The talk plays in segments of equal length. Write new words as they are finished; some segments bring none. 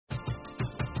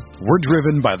We're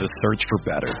driven by the search for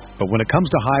better. But when it comes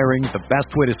to hiring, the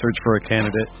best way to search for a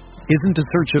candidate isn't to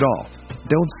search at all.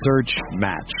 Don't search,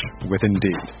 match with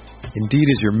Indeed. Indeed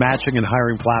is your matching and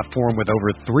hiring platform with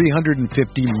over 350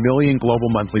 million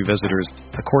global monthly visitors,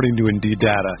 according to Indeed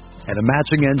data, and a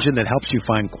matching engine that helps you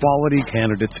find quality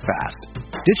candidates fast.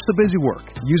 Ditch the busy work.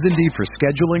 Use Indeed for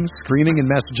scheduling, screening, and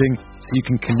messaging so you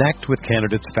can connect with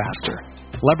candidates faster.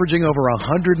 Leveraging over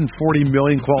 140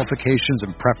 million qualifications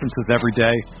and preferences every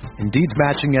day, Indeed's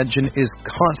matching engine is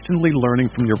constantly learning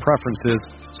from your preferences,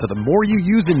 so the more you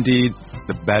use Indeed,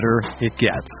 the better it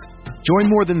gets.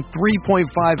 Join more than 3.5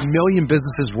 million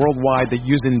businesses worldwide that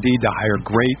use Indeed to hire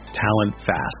great talent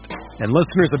fast. And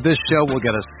listeners of this show will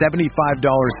get a $75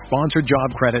 sponsored job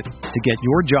credit to get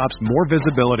your jobs more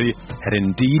visibility at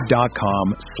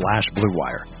Indeed.com/Blue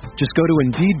Wire. Just go to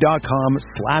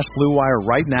Indeed.com/Blue Wire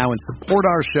right now and support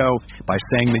our show by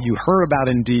saying that you heard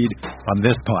about Indeed on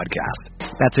this podcast.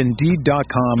 That's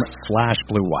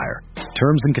Indeed.com/Blue Wire.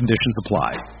 Terms and conditions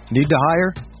apply. Need to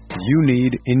hire? You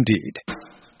need Indeed.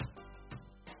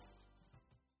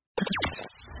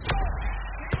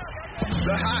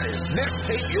 The hottest Knicks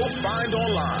tape you'll find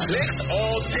online. Knicks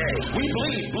all day. We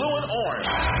bleed blue and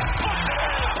orange.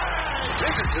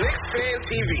 This is Knicks Fan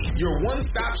TV, your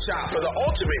one-stop shop for the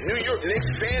ultimate New York Knicks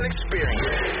fan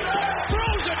experience.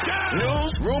 News,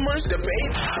 rumors,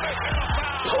 debates,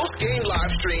 post-game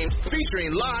live streams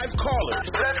featuring live callers.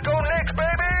 Let's go Knicks,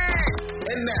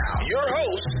 baby! And now, your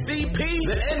host, CP,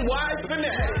 the NY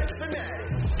Fanatic.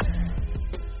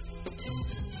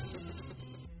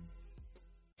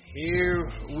 Here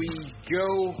we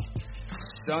go.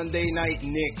 Sunday night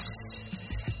Knicks.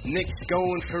 Knicks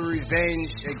going for revenge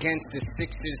against the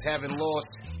Sixers, having lost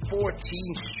 14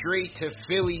 straight to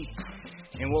Philly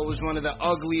in what was one of the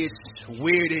ugliest,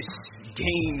 weirdest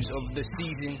games of the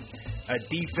season. A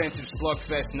defensive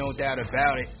slugfest, no doubt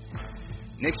about it.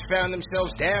 Knicks found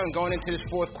themselves down going into this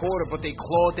fourth quarter, but they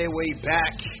clawed their way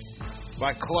back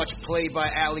by clutch play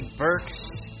by Alec Burks.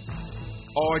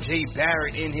 R.J.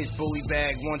 Barrett in his bully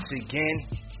bag once again.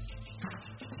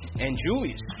 And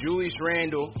Julius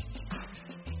Randle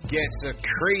gets a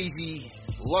crazy,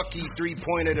 lucky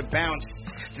three-pointer to bounce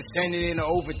to send it into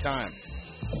overtime.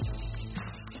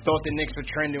 Thought the Knicks were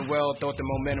trending well, thought the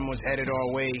momentum was headed our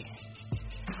way.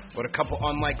 But a couple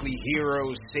unlikely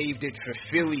heroes saved it for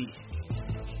Philly.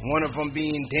 One of them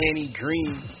being Danny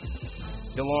Green,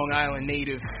 the Long Island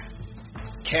native,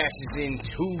 cashes in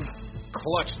two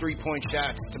clutch three-point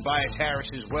shots. Tobias Harris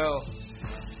as well.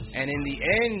 And in the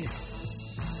end,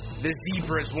 the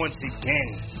Zebras once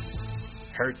again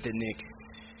hurt the Knicks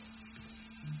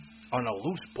on a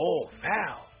loose ball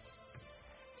foul.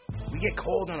 We get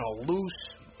called on a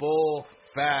loose ball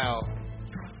foul.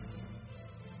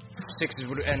 Sixers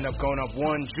would end up going up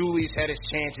one. Julius had his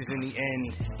chances in the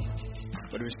end,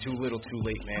 but it was too little too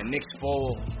late, man. Knicks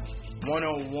fall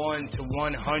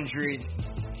 101-100.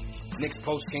 Knicks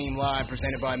post-game live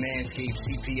presented by Manscaped,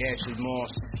 CP Ashley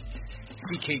Moss,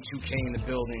 CK2K in the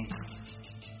building.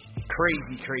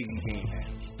 Crazy game, man.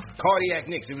 Cardiac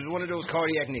Knicks. It was one of those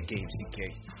cardiac Knick games,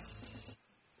 CK.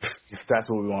 If that's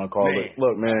what we want to call it.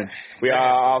 Look, man,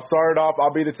 I'll start it off.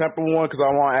 I'll be the temper one because I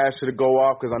want Ashley to go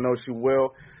off because I know she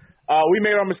will. We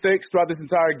made our mistakes throughout this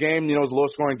entire game. You know, it was a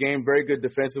low-scoring game. Very good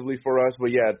defensively for us.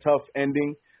 But, yeah, tough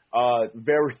ending.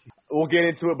 We'll get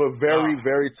into it, but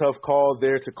very tough call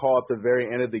there to call at the very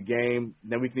end of the game.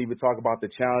 Then we can even talk about the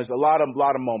challenge. A lot of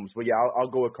moments. But, yeah, I'll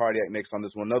go with Cardiac Knicks on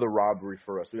this one. Another robbery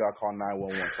for us. We got to call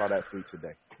 911. Saw that tweet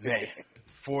today. Man,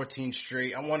 14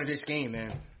 straight. I wanted this game,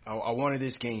 man. I wanted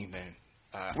this game, man.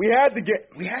 We had the game.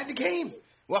 We had the game.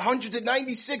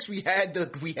 100-96. We had the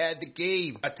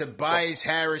game. A Tobias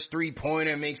Harris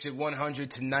three-pointer makes it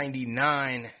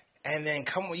 100-99. And then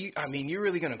you're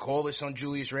really gonna call this on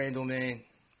Julius Randle, man?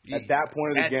 At that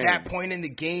point of the game. At that point in the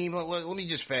game, let me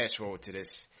just fast forward to this.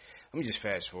 Let me just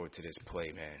fast forward to this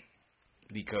play, man,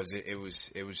 because it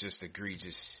was just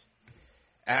egregious,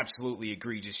 absolutely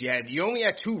egregious. You only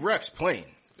had two refs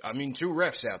playing. Two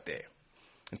refs out there.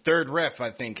 The third ref,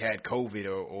 I think, had COVID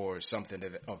or something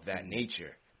of that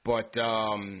nature. But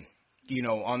on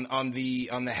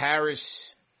the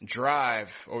Harris drive,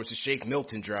 or it's a Shake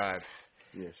Milton drive.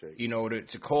 Yeah, Shake.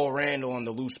 To call Randle on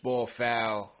the loose ball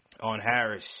foul on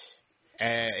Harris,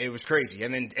 it was crazy.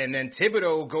 And then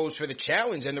Thibodeau goes for the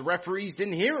challenge, and the referees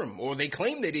didn't hear him, or they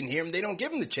claim they didn't hear him. They don't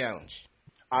give him the challenge.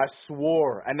 I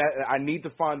swore, and I need to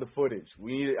find the footage.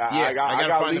 I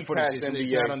got find the leaked footage. past It's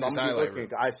NBA. not on this highlight reel.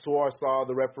 I swore I saw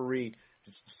the referee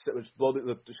to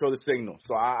show the signal.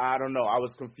 So I don't know. I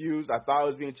was confused. I thought it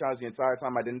was being challenged the entire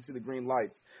time. I didn't see the green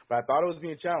lights, but I thought it was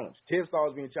being challenged. Tibbs thought it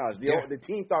was being challenged. The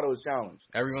team thought it was challenged.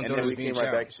 Everyone thought it was being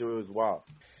challenged. Right back to it was wild.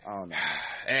 I don't know.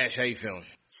 Ash, how you feeling?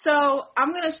 So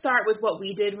I'm going to start with what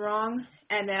we did wrong,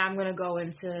 and then I'm going to go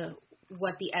into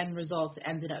what the end results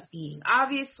ended up being.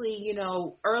 Obviously,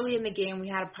 early in the game, we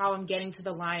had a problem getting to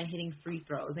the line and hitting free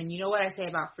throws. And you know what I say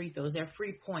about free throws? They're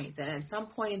free points. And at some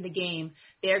point in the game,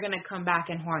 they're going to come back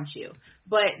and haunt you.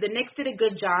 But the Knicks did a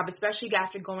good job, especially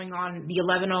after going on the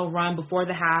 11-0 run before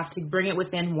the half to bring it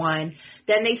within one.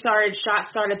 Then shots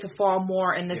started to fall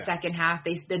more in the second half.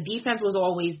 The defense was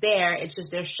always there. It's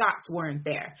just their shots weren't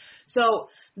there. So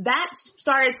that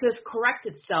started to correct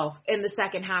itself in the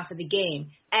second half of the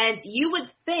game. And you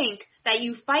would think that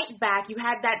you fight back. You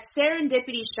had that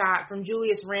serendipity shot from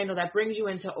Julius Randle that brings you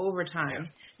into overtime.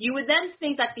 You would then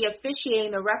think that the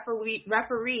officiating, the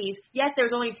referees, yes,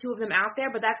 there's only two of them out there,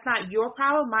 but that's not your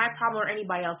problem, my problem, or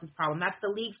anybody else's problem. That's the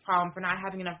league's problem for not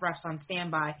having enough refs on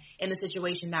standby in the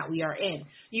situation that we are in.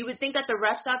 You would think that the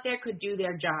refs out there could do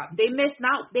their job. They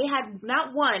had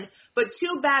not one, but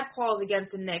two bad calls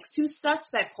against the Knicks, two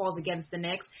suspect calls against the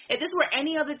Knicks. If this were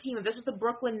any other team, if this was the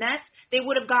Brooklyn Nets, they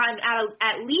would have gotten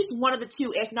at least one of the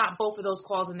two, if not both of those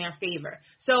calls in their favor.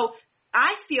 So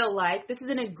I feel like this is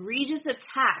an egregious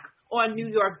attack on New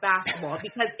York basketball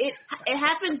because it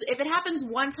happens. If it happens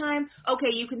one time,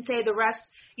 okay, you can say the refs,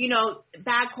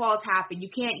 bad calls happen. You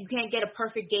can't get a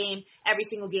perfect game every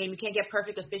single game. You can't get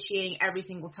perfect officiating every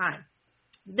single time.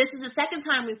 This is the second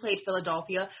time we played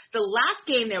Philadelphia. The last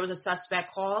game there was a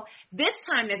suspect call. This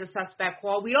time there's a suspect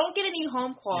call. We don't get any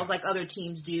home calls like other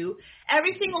teams do.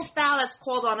 Every single foul that's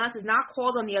called on us is not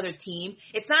called on the other team.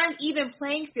 It's not an even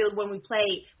playing field when we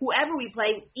play whoever we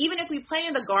play. Even if we play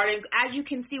in the Garden, as you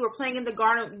can see, we're playing in the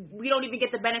Garden. We don't even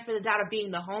get the benefit of the doubt of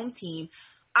being the home team.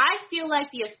 I feel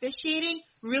like the officiating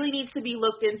really needs to be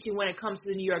looked into when it comes to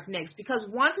the New York Knicks because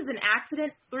once is an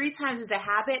accident, 3 times is a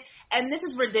habit, and this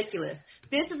is ridiculous.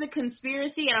 This is a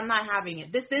conspiracy, and I'm not having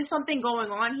it. There's something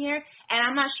going on here, and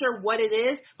I'm not sure what it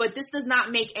is, but this does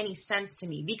not make any sense to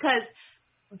me because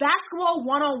basketball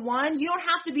 101, you don't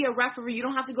have to be a referee. You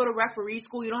don't have to go to referee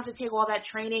school. You don't have to take all that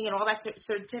training and all that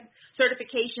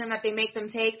certification that they make them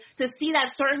take to see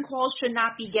that certain calls should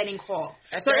not be getting called.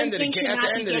 At the end of the game,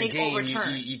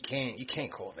 you can't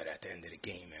call that at the end of the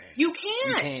game, man. You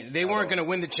can't. They weren't going to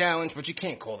win the challenge, but you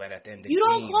can't call that at the end of the game. You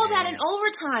don't call that in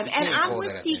overtime. And I'm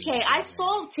with CK. I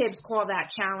saw Tibbs call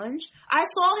that challenge. I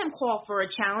saw him call for a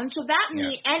challenge. So that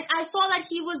and I saw that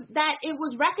it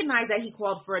was recognized that he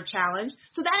called for a challenge.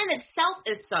 So that in itself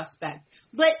is suspect.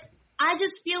 But I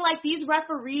just feel like these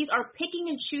referees are picking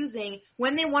and choosing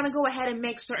when they want to go ahead and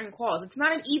make certain calls. It's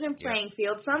not an even playing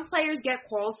field. Some players get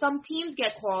calls, some teams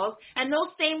get calls, and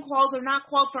those same calls are not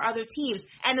called for other teams.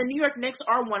 And the New York Knicks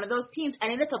are one of those teams,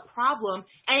 and it's a problem,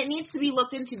 and it needs to be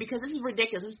looked into because this is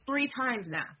ridiculous. It's 3 times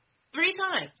now. 3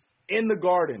 times. In the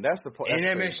Garden. That's the point. In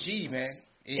MSG, man.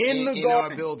 In the Garden. In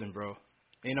our building, bro.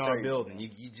 In our building.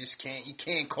 You just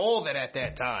can't call that at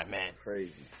that time, man.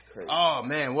 Crazy. Oh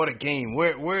man, what a game.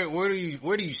 Where do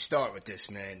you start with this,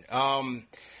 man?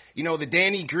 The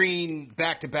Danny Green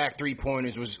back-to-back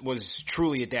 3-pointers was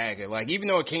truly a dagger. Like, even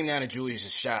though it came down to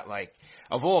Julius' shot, like,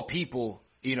 of all people,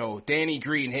 Danny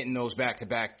Green hitting those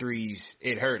back-to-back threes,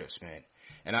 it hurt us, man.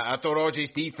 And I thought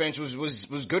RJ's defense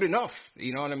was good enough.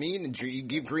 You know what I mean? And you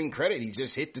give Green credit. He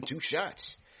just hit the 2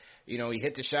 shots. He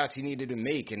hit the shots he needed to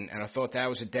make, and I thought that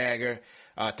was a dagger.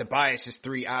 Tobias'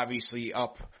 3 obviously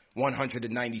up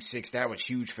 196. That was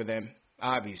huge for them,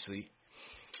 obviously.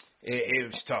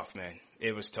 It was tough, man.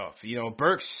 It was tough.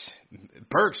 Burks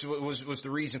was the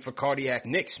reason for cardiac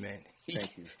Knicks, man.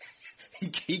 Thank you.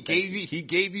 He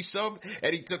gave you some,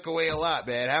 and he took away a lot,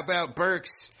 man. How about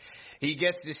Burks? He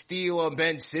gets the steal on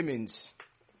Ben Simmons.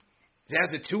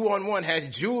 Has a 2-on-1, has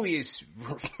Julius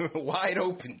wide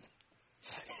open.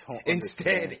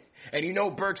 Instead,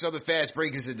 and Burks on the fast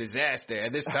break is a disaster.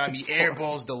 And this time he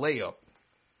airballs the layup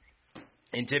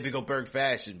in typical Burke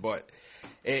fashion. But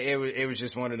it was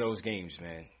just one of those games,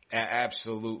 man.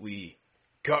 Absolutely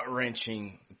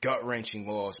gut-wrenching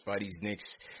loss by these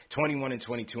Knicks.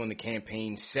 21-22 in the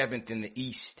campaign, 7th in the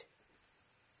East.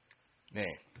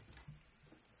 Man,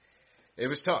 it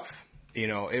was tough.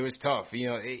 It was tough.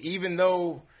 Even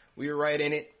though we were right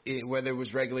in it, whether it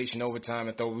was regulation, overtime.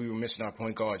 I thought we were missing our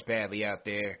point guards badly out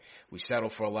there. We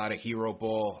settled for a lot of hero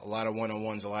ball, a lot of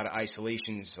one-on-ones, a lot of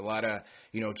isolations, a lot of,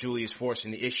 Julius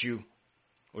forcing the issue,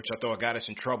 which I thought got us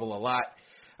in trouble a lot.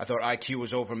 I thought IQ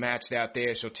was overmatched out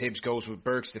there, so Tibbs goes with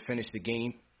Burks to finish the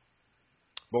game.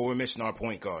 But we're missing our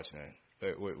point guards, man.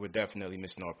 we're definitely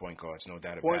missing our point guards, no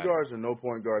doubt about it. Point guards or no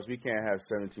point guards, we can't have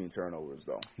 17 turnovers,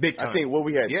 though. Big time. I think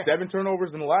we had 7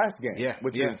 turnovers in the last game,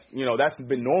 which is, that's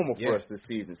been normal for us this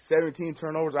season. 17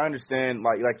 turnovers, I understand,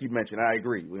 like you mentioned, I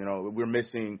agree. We're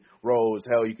missing Rose.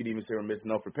 Hell, you could even say we're missing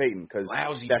Elfrid Payton because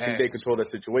they control that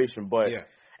situation. But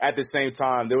at the same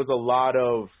time, there was a lot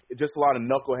of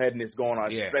knuckleheadness going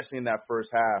on, especially in that first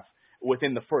half.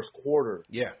 Within the first quarter.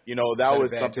 That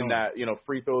was something that,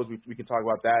 free throws, we can talk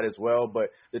about that as well. But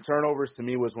the turnovers, to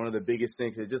me, was one of the biggest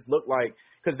things. It just looked like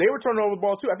 – because they were turning over the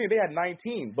ball, too. I think they had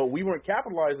 19, but we weren't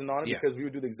capitalizing on it because we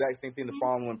would do the exact same thing the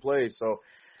following plays. So,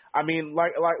 I mean,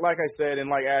 like I said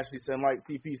and like Ashley said and like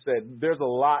CP said, there's a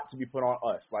lot to be put on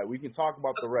us. Like, we can talk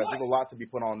about the rest. There's a lot to be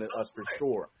put on us for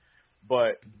sure.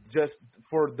 But just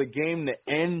for the game to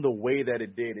end the way that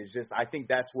it did is just – I think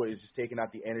that's what is just taking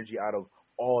out the energy out of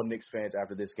all Knicks fans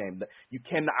after this game. You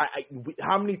can.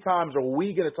 How many times are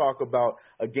we going to talk about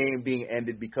a game being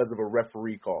ended because of a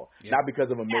referee call, not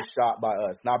because of a missed shot by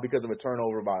us, not because of a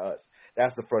turnover by us?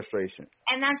 That's the frustration.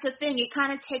 And that's the thing. It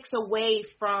kind of takes away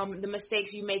from the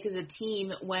mistakes you make as a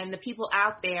team when the people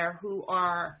out there who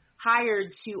are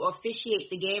hired to officiate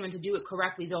the game and to do it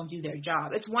correctly don't do their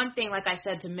job. It's one thing, like I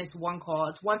said, to miss one call.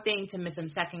 It's one thing to miss a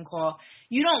second call.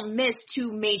 You don't miss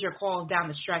 2 major calls down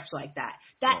the stretch like that.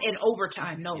 That in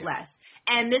overtime, no less.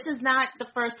 And this is not the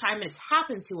first time it's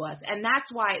happened to us. And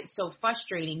that's why it's so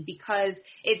frustrating, because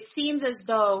it seems as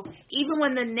though even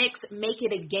when the Knicks make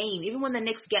it a game, even when the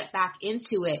Knicks get back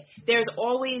into it, there's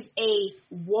always a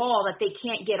wall that they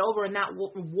can't get over, and that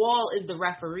wall is the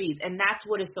referees. And that's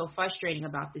what is so frustrating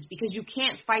about this, because you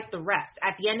can't fight the refs.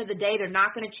 At the end of the day, they're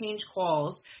not going to change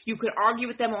calls. You can argue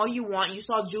with them all you want. You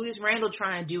saw Julius Randle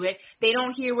trying to do it. They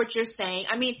don't hear what you're saying.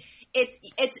 I mean,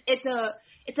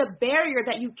 it's a barrier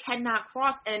that you cannot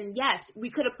cross. And yes, we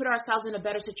could have put ourselves in a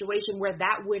better situation where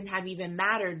that wouldn't have even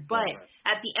mattered. But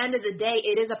at the end of the day,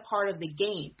 it is a part of the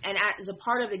game. And as a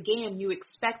part of the game, you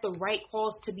expect the right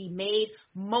calls to be made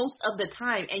most of the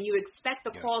time. And you expect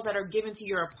the calls that are given to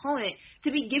your opponent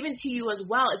to be given to you as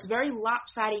well. It's very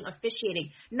lopsided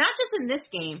officiating. Not just in this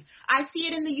game. I see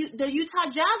it in the Utah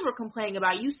Jazz were complaining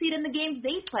about. You see it in the games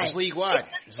they play. It's league-wide.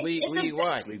 It's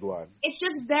league-wide. It's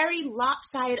just very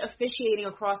lopsided officiating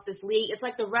across this league. It's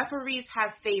like the referees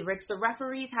have favorites. The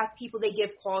referees have people they give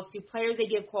calls to, players they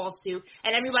give calls to,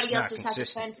 and everybody else just has to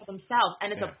fend for themselves,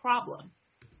 and it's a problem.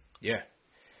 Yeah.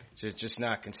 It's just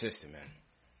not consistent, man.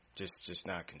 Just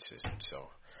not consistent. So,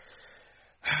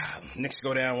 Knicks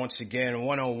go down once again,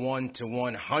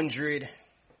 101-100.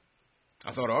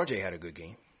 I thought RJ had a good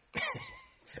game.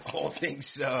 All things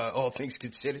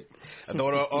considered, I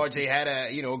thought RJ had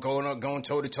going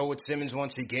toe to toe with Simmons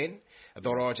once again. I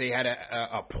thought RJ had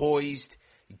a poised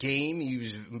game. He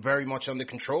was very much under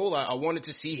control. I wanted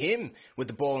to see him with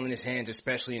the ball in his hands,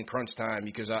 especially in crunch time,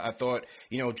 because I thought,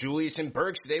 Julius and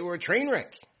Burks, they were a train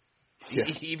wreck. Yeah.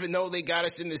 Even though they got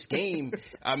us in this game,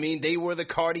 I mean, they were the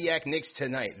cardiac Knicks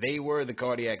tonight.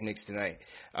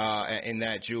 In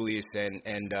that Julius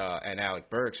and Alec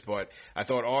Burks. But I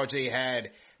thought RJ had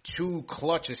 2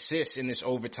 clutch assists in this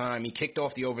overtime. He kicked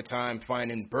off the overtime,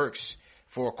 finding Burks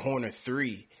for a corner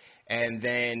 3. And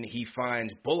then he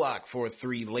finds Bullock for a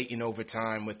 3 late in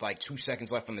overtime with like 2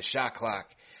 seconds left on the shot clock.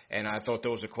 And I thought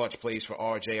those were clutch plays for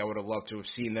RJ. I would have loved to have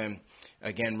seen them,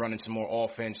 again, running some more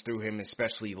offense through him,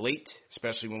 especially late,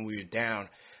 especially when we were down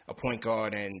a point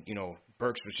guard. And,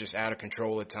 Burks was just out of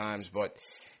control at times. But,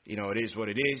 it is what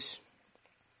it is.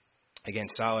 Again,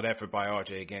 solid effort by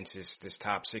RJ against this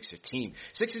top Sixers team.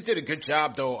 Sixers did a good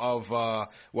job, though, of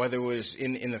whether it was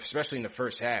especially in the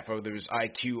first half, whether it was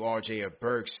IQ, RJ, or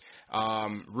Burks,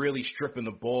 really stripping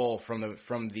the ball from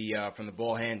the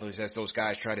ball handlers as those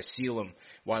guys try to seal them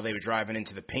while they were driving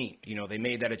into the paint. They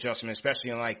made that adjustment,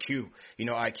 especially on IQ.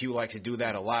 IQ likes to do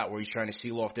that a lot, where he's trying to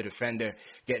seal off the defender,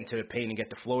 get into the paint, and get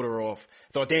the floater off.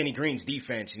 Thought Danny Green's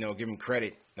defense, give him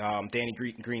credit. Danny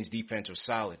Green's defense was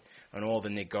solid on all the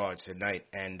Knick guards tonight,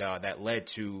 and that led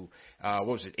to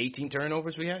 18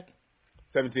 turnovers we had?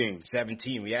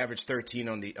 17. We averaged 13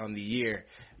 on the year.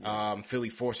 Philly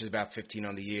forces about 15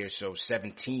 on the year, so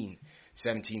 17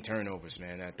 turnovers,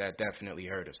 man. That definitely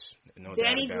hurt us. No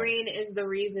Danny Green is the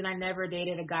reason I never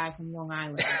dated a guy from Long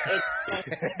Island. It's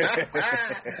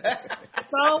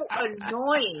so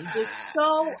annoying,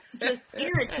 just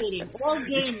irritating all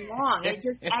game long. I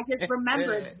just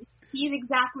remembered he's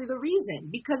exactly the reason,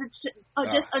 because it's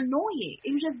just annoying.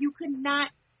 It was just, you could not.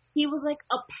 He was like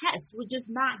a pest, would just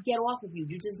not get off of you.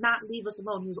 You just not leave us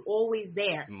alone. He was always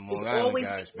there. He was always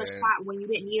making a shot when you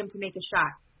didn't need him to make a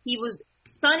shot. He was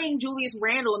stunning Julius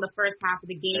Randle in the first half of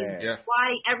the game. Yeah.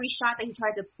 Why every shot that he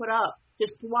tried to put up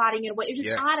just swatting it away. It was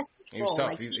just out of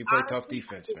control. He was tough. He played tough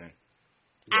defense, man.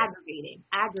 Aggravating.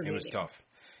 It was tough.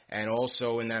 And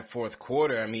also in that fourth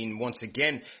quarter, I mean, once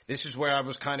again, this is where I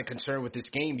was kind of concerned with this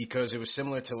game because it was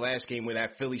similar to last game where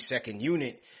that Philly second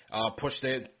unit pushed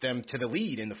them to the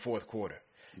lead in the fourth quarter.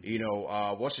 You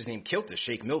know, what's his name? Killed us.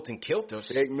 Shake Milton killed us.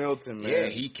 Shake Milton, man. Yeah,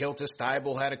 he killed us.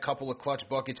 Thibault had a couple of clutch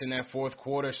buckets in that fourth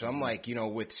quarter. So I'm like, you know,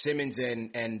 with Simmons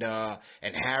and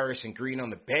Harris and Green on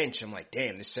the bench, I'm like,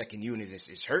 damn, this second unit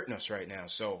is hurting us right now.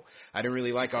 So I didn't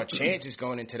really like our chances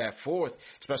going into that fourth,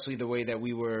 especially the way that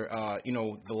we were, you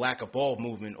know, the lack of ball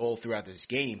movement all throughout this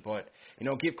game. But, you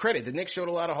know, give credit. The Knicks showed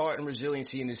a lot of heart and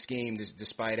resiliency in this game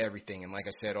despite everything. And like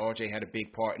I said, RJ had a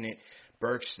big part in it.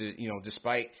 Burks, you know,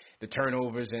 despite the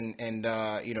turnovers and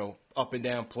you know, up and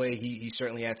down play, he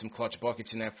certainly had some clutch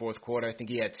buckets in that fourth quarter. I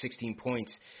think he had 16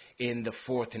 points in the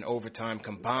fourth and overtime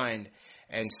combined.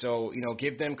 And so, you know,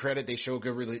 give them credit. They show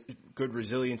good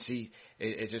resiliency.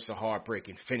 It's just a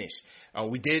heartbreaking finish.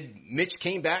 Mitch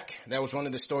came back. That was one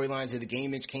of the storylines of the game.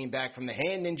 Mitch came back from the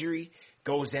hand injury,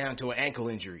 goes down to an ankle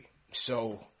injury.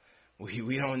 So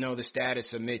we don't know the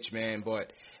status of Mitch, man,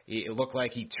 but it looked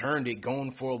like he turned it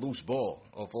going for a loose ball,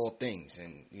 of all things.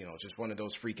 And, you know, just one of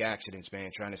those freak accidents,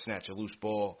 man, trying to snatch a loose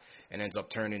ball and ends up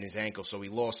turning his ankle. So he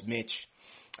lost Mitch.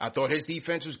 I thought his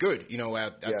defense was good. You know, I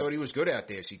thought he was good out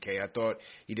there, CK. I thought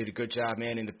he did a good job,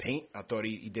 man, in the paint. I thought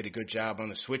he did a good job on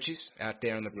the switches out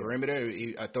there on the perimeter.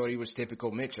 I thought he was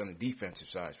typical Mitch on the defensive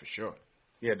side for sure.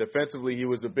 Yeah, defensively, he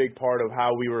was a big part of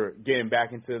how we were getting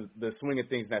back into the swing of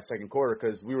things in that second quarter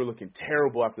because we were looking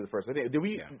terrible after the first. I think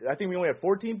we only had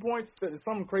 14 points,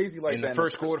 something crazy like in that. The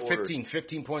first quarter, 15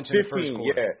 points in the first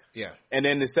quarter. Yeah. And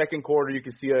then the second quarter, you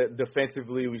can see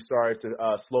defensively we started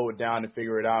to slow it down and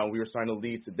figure it out, and we were starting to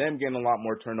lead to them getting a lot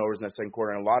more turnovers in that second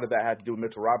quarter, and a lot of that had to do with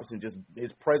Mitchell Robinson, just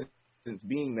his presence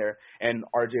being there, and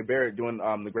RJ Barrett doing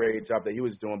the great job that he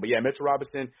was doing. But yeah, Mitchell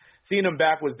Robinson, seeing him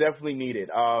back was definitely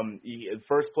needed.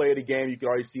 First play of the game, you could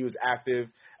already see he was active.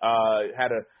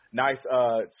 Had a nice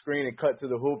screen and cut to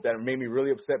the hoop that made me really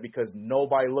upset because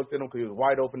nobody looked at him because he was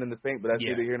wide open in the paint. But that's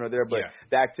neither here nor there. But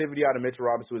the activity out of Mitchell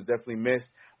Robinson was definitely missed.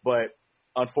 But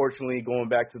unfortunately, going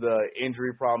back to the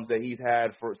injury problems that he's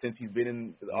had since he's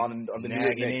been on the New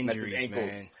York Knicks, that's his ankles.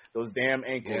 Man. Those damn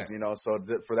ankles, you know, so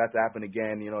for that to happen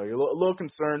again, you know, you're a little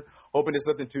concerned, hoping it's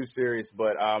nothing too serious.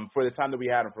 But for the time that we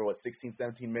had him for, 16,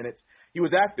 17 minutes, he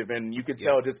was active, and you could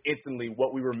tell just instantly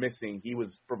what we were missing, he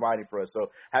was providing for us.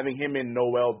 So having him and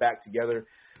Noel back together,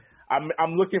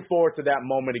 I'm looking forward to that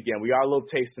moment again. We got a little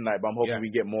taste tonight, but I'm hoping we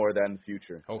get more of that in the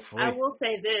future. Hopefully. I will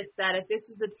say this, that if this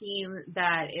was the team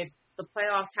that if the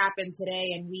playoffs happened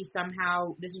today and this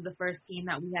was the first team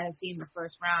that we had to see in the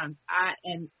first round,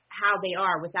 and how they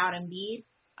are without Embiid,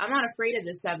 I'm not afraid of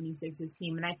the 76ers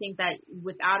team. And I think that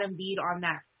without Embiid on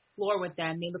that floor with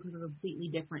them, they look like a completely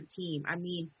different team. I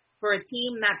mean, for a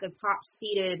team that's the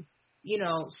top-seeded, you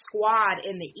know, squad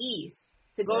in the East,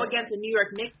 to go against a New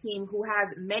York Knicks team who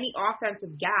has many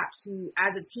offensive gaps, who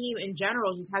as a team in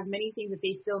general just has many things that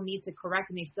they still need to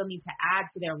correct and they still need to add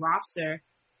to their roster,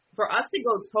 for us to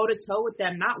go toe-to-toe with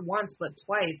them, not once but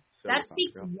twice, that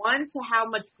speaks, one, to how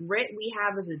much grit we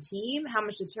have as a team, how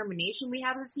much determination we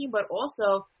have as a team, but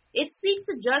also it speaks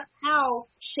to just how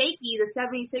shaky the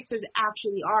 76ers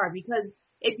actually are. Because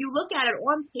if you look at it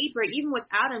on paper, even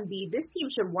without Embiid, this team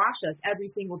should wash us every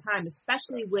single time,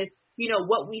 especially with, you know,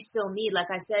 what we still need,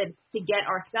 like I said, to get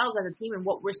ourselves as a team and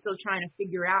what we're still trying to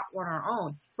figure out on our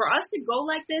own. For us to go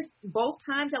like this both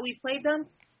times that we played them,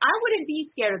 I wouldn't be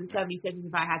scared of the 76ers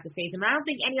if I had to face them. I don't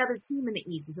think any other team in the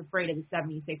East is afraid of the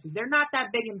 76ers. They're not that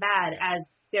big and bad as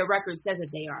their record says that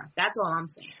they are. That's all I'm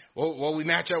saying. Well, we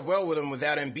match up well with them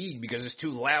without Embiid because it's two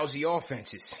lousy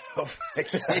offenses.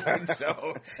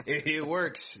 So it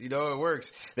works. You know, it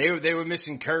works. They were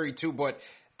missing Curry too, but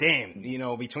damn, you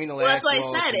know, between the last. Well, that's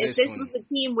what I said. If this was the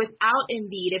team without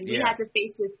Embiid, if we had to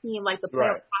face this team like the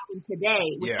playoffs happened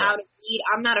today without Embiid,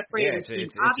 I'm not afraid of this team.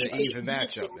 Obviously, it's an even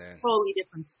matchup, man. Totally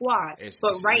different squad.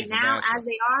 But right now, as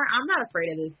they are, I'm not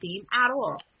afraid of this team at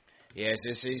all. Yeah,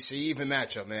 it's an even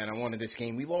matchup, man. I wanted this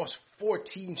game. We lost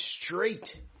 14 straight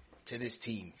to this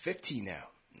team. 15 now.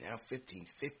 Now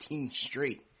 15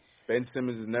 straight. Ben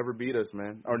Simmons has never beat us,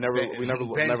 man. Or never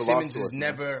Ben lost Simmons to has us,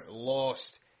 never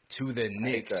lost to the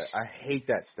Knicks. I hate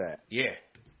that stat. Yeah,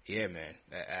 man.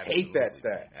 Absolutely. Hate that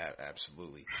stat.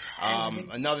 Absolutely.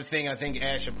 Another thing I think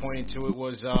Asher pointed to it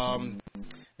was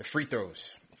the free throws.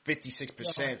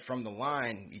 56% from the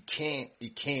line. You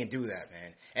can't do that,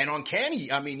 man. And on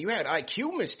Canny, I mean, you had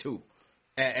IQ miss two,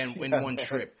 and in one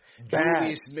trip.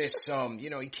 Julius missed some. You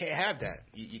know, you can't have that.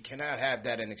 You cannot have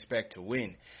that and expect to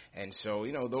win. And so,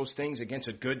 you know, those things against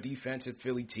a good defensive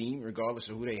Philly team, regardless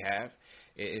of who they have,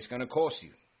 it's going to cost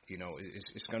you. You know,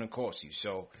 it's going to cost you.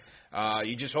 So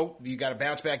you just hope you got a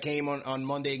bounce-back game on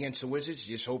Monday against the Wizards.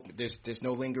 You just hope there's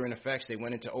no lingering effects. They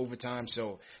went into overtime,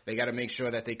 so they got to make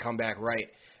sure that they come back right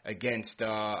against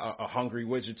a hungry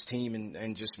Wizards team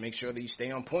and just make sure that you stay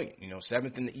on point. You know,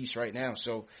 7th in the East right now,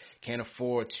 so can't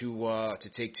afford to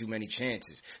take too many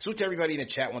chances. So to everybody in the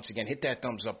chat, once again, hit that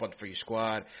thumbs up button for your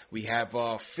squad. We have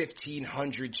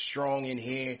 1,500 strong in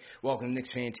here. Welcome to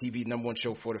Knicks Fan TV, #1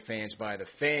 show for the fans by the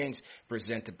fans,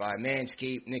 presented by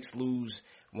Manscaped. Knicks lose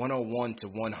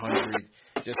 101-100.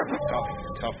 Just a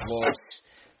tough loss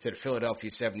to the Philadelphia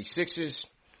 76ers.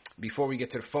 Before we get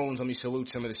to the phones, let me salute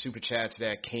some of the super chats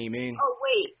that came in. Oh,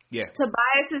 wait. Yeah.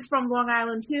 Tobias is from Long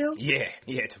Island, too? Yeah,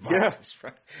 Tobias is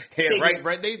from... Yeah,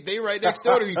 right. They right next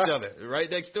door to each other. Right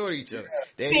next door to each other.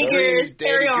 Figures,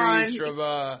 carry on. From,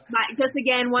 just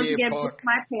again, once Deer again, Park.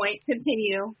 my point.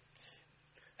 Continue.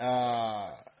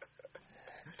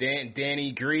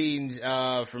 Danny Green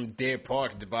from Deer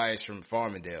Park, Tobias from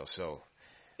Farmingdale. So,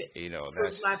 you know,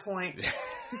 that's my point.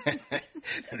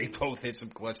 They both hit some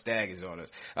clutch daggers on us.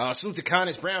 Salute to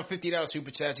Connors Brown, $50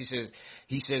 super chat. He says,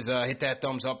 hit that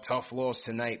thumbs up. Tough loss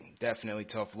tonight. Definitely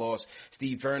tough loss.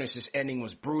 Steve Furness's ending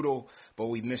was brutal, but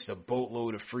we missed a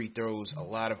boatload of free throws, a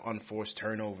lot of unforced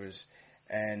turnovers,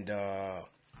 and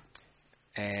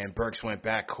Burks went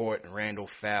backcourt and Randall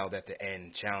fouled at the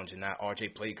end, challenging that.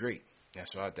 RJ played great.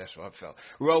 That's what I felt.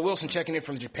 Ruel Wilson checking in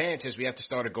from Japan says we have to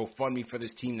start a GoFundMe for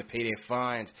this team to pay their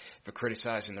fines for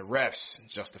criticizing the refs.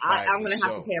 Justifiably. I'm going to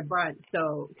have to pay a brunch.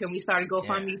 So can we start a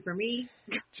GoFundMe for me?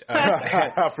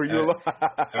 For you.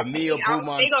 Emil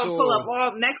Beaumont. They're going to pull up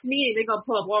all, next meeting, they're going to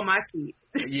pull up all my tweets.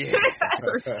 Yeah.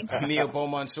 Emil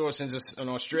Beaumont sends us an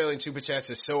Australian super chat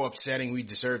says, so upsetting. We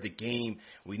deserve the game.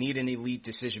 We need an elite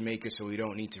decision maker so we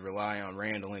don't need to rely on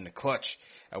Randall in the clutch.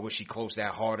 I wish he closed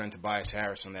that hard on Tobias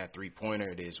Harris on that three-pointer.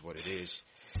 It is what it is.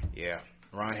 Yeah.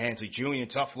 Ron Hansley Jr.,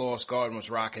 tough loss. Garden was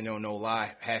rocking, no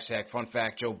lie. Hashtag fun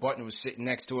fact, Joe Button was sitting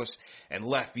next to us and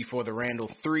left before the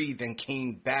Randall 3, then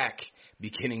came back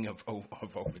beginning of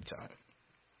overtime.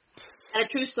 And a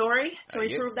true story? Can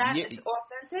we prove that? It's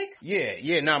authentic?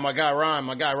 Yeah. No, my guy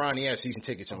Ron, he has season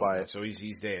tickets on that, so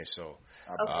he's there. So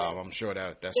okay. I'm sure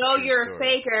that's. Joe, you're a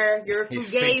faker. You're a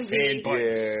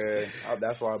fugazi. Yeah,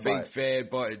 that's why I buy fake fan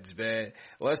buttons, man.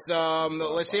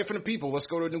 Let's hear from the people. Let's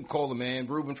go to a new caller, man.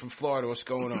 Ruben from Florida. What's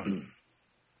going on?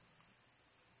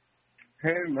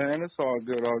 Hey, man, it's all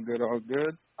good.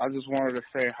 I just wanted to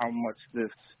say how much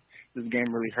this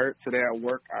game really hurt today at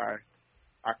work.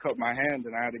 I cut my hand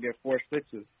and I had to get 4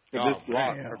 stitches. But this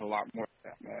loss hurt a lot more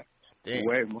than that, man. Damn.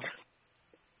 Way more.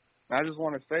 And I just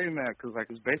want to say, man, because, like,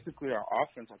 it's basically our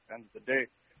offense at the end of the day.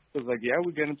 Because, like, yeah,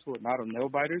 we get into it, not on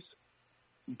nail-biters,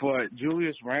 but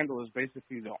Julius Randle is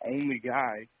basically the only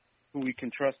guy who we can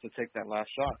trust to take that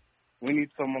last shot. We need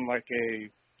someone like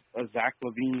a Zach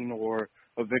LaVine or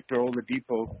a Victor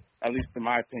Oladipo, at least in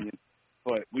my opinion.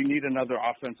 But we need another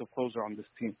offensive closer on this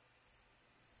team.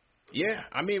 Yeah,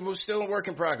 I mean, we're still a work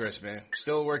in progress, man.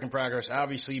 Still a work in progress.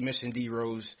 Obviously, missing D.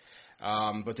 Rose,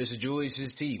 but this is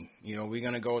Julius's team. You know, we're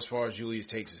going to go as far as Julius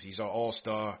takes us. He's our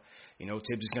all-star. You know,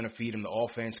 Tibbs is going to feed him. The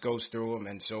offense goes through him.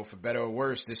 And so, for better or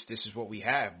worse, this is what we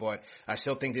have. But I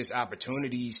still think there's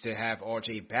opportunities to have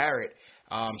R.J. Barrett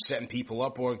setting people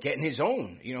up or getting his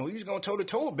own. You know, he was going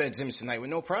toe-to-toe with Ben Simmons tonight with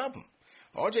no problem.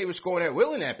 R.J. was scoring at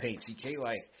will in that paint, CK,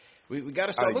 like. We got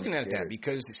to start looking at that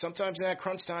because sometimes in that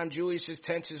crunch time, Julius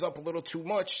tenses up a little too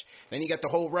much. Then you got the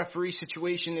whole referee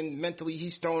situation, and mentally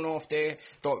he's thrown off there.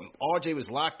 Thought RJ was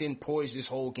locked in, poised this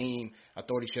whole game. I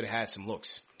thought he should have had some looks.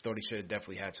 Thought he should have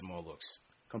definitely had some more looks.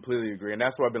 Completely agree. And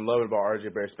that's what I've been loving about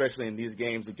RJ Barrett, especially in these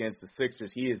games against the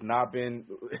Sixers. He has not been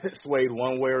swayed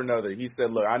one way or another. He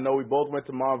said, look, I know we both went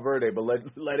to Montverde, but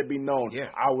let it be known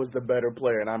I was the better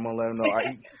player, and I'm going to let him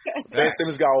know. Ben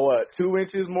Simmons got, 2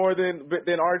 inches more than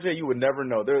RJ? You would never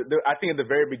know. I think at the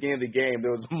very beginning of the game,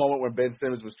 there was a moment when Ben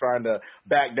Simmons was trying to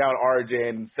back down RJ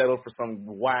and settle for some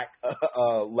whack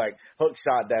hook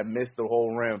shot that missed the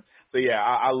whole rim. So, yeah,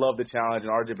 I love the challenge,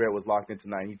 and RJ Barrett was locked in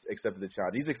tonight. He's accepted the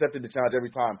challenge. He's accepted the challenge every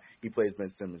time he plays Ben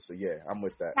Simmons. So, yeah, I'm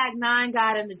with that. Tag 9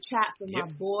 got in the chat for my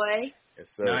boy. Yes,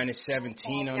 sir.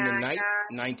 9-17 on the night.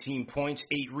 19 points,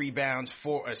 8 rebounds,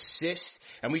 4 assists.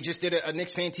 And we just did a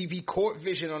Knicks Fan TV Court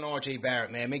Vision on R.J.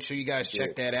 Barrett, man. Make sure you guys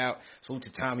check that out. Salute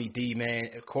to Tommy D, man.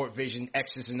 Court Vision,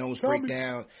 X's and O's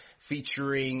breakdown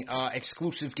featuring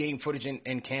exclusive game footage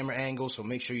and camera angles. So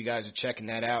make sure you guys are checking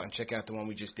that out and check out the one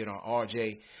we just did on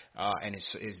R.J. And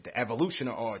it's the evolution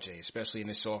of R.J., especially in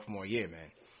his sophomore year, man.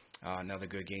 Another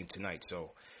good game tonight.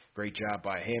 So great job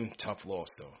by him. Tough loss,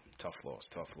 though. Tough loss.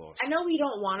 I know we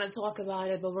don't want to talk about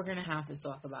it, but we're going to have to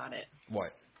talk about it.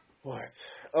 What? What?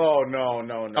 Oh, no.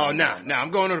 Oh, nah.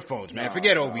 I'm going to the phones, man.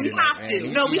 Forget Obi tonight,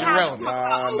 man. We have to.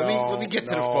 Let me get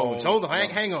to the phones. Hold on.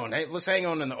 Hang on. Hey, let's hang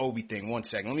on the Obi thing 1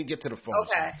 second. Let me get to the phones.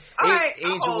 Okay. All right.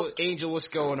 Angel, what's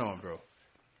going on, bro?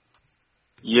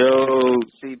 Yo,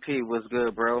 CP, what's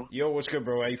good, bro? Yo, what's good,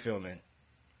 bro? How you feeling, man?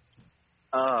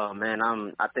 Oh man,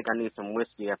 I think I need some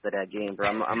whiskey after that game, bro.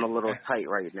 I'm a little tight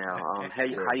right now.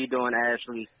 Hey, how you doing,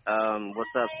 Ashley? What's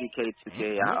up,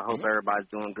 CK2K? I hope everybody's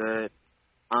doing good.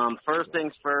 First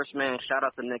things first, man. Shout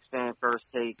out to Knicks Fan First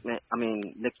Take, man.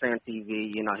 Knicks Fan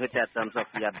TV. You know, hit that thumbs up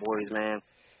for y'all boys, man.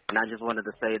 And I just wanted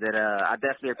to say that I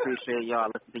definitely appreciate y'all. I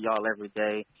listen to y'all every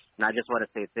day, and I just want to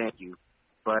say thank you.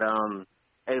 But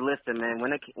hey, listen, man.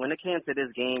 When it came to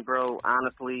this game, bro,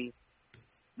 honestly,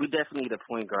 we definitely need a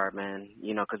point guard, man,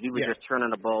 you know, because we were just turning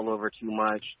the ball over too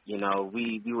much. You know,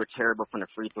 we were terrible from the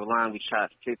free throw line. We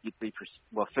shot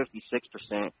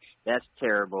 56%. That's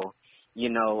terrible. You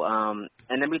know,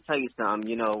 and let me tell you something,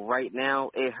 you know, right now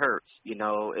it hurts. You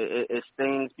know, it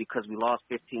stings because we lost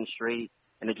 15 straight,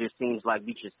 and it just seems like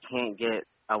we just can't get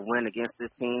a win against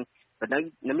this team. But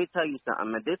let me tell you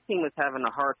something, man. This team is having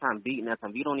a hard time beating us,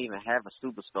 and we don't even have a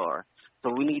superstar.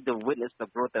 So we need to witness the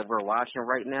growth that we're watching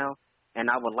right now. And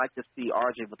I would like to see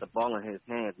RJ with the ball in his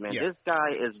hands, man. Yeah. This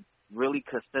guy is really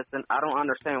consistent. I don't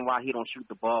understand why he don't shoot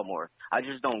the ball more. I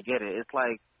just don't get it. It's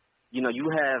like, you know, you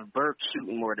have Burke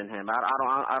shooting more than him. I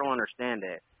don't understand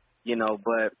that, you know.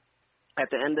 But at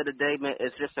the end of the day, man,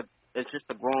 it's just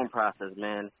a growing process,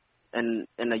 man. And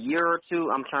in a year or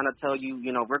two, I'm trying to tell you,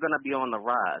 you know, we're gonna be on the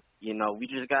rise. You know, we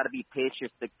just got to be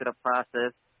patient, stick to the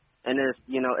process, and it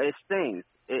stings.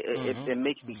 It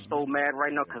makes me so mad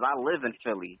right now because I live in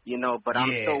Philly, you know, but I'm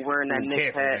still wearing that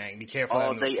Knicks hat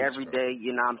all day, every day.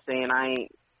 You know what I'm saying?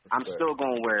 I'm still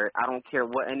going to wear it. I don't care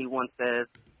what anyone says.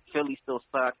 Philly still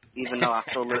sucks, even though I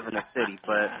still live in the city.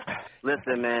 But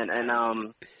listen, man,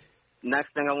 and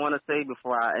next thing I want to say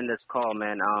before I end this call,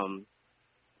 man,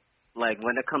 like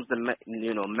when it comes to,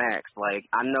 you know, Max, like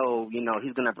I know, you know,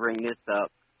 he's going to bring this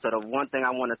up. So the one thing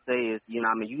I want to say is, you know,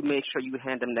 you make sure you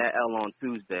hand him that L on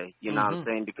Tuesday, you know what I'm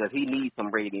saying, because he needs some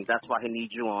ratings. That's why he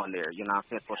needs you on there, you know what I'm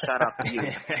saying. So shout out to you.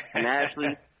 And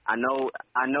Ashley, I know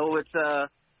it's a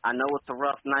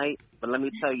rough night, but let me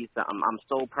tell you something. I'm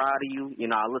so proud of you. You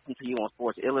know, I listen to you on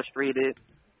Sports Illustrated,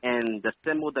 and the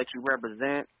symbol that you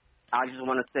represent, I just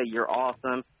want to say you're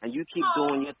awesome, and you keep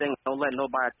doing your thing. Don't let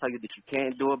nobody tell you that you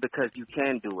can't do it because you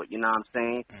can do it, you know what I'm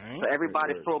saying? Right. So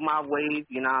everybody float my wave,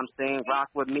 you know what I'm saying? Rock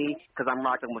with me because I'm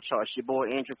rocking with y'all. It's your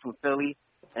boy Andrew from Philly,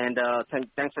 and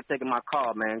thanks for taking my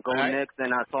call, man. Go Knicks,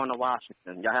 and it's on to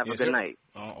Washington. Y'all have a good night.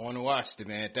 On to Washington,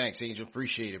 man. Thanks, Angel.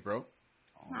 Appreciate it, bro.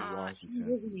 On to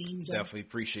Washington. Definitely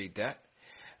appreciate that.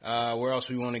 Where else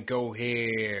we want to go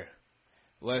here?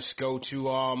 Let's go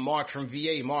to Mark from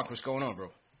VA. Mark, what's going on,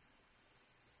 bro?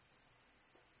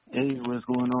 Hey, what's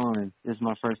going on? This is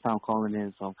my first time calling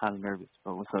in, so I'm kind of nervous.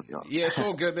 But what's up, y'all? Yeah, it's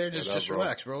all good, man. Just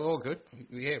relax, bro. All good.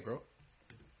 We here, bro.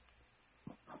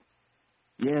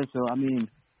 Yeah, so, I mean,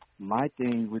 my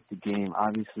thing with the game,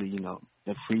 obviously, you know,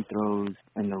 the free throws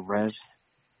and the refs,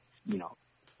 you know,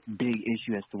 big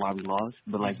issue as to why we lost.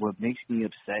 But, like, what makes me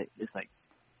upset is, like,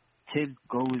 Tibbs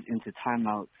goes into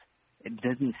timeouts. It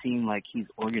doesn't seem like he's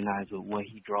organized with what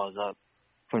he draws up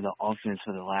for the offense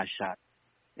for the last shot,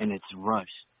 and it's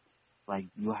rushed. Like,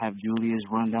 you'll have Julius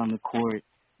run down the court,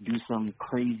 do some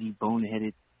crazy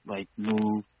boneheaded, like,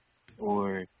 move,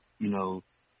 or, you know,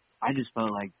 I just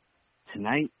felt like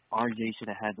tonight RJ should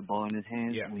have had the ball in his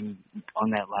hands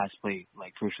on that last play,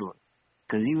 like, for sure.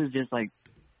 Because he was just, like,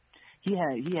 he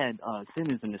had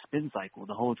Simmons in the spin cycle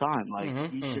the whole time.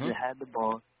 Like, he should have had the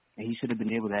ball, and he should have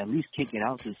been able to at least kick it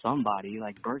out to somebody.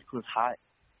 Like, Burks was hot.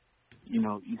 You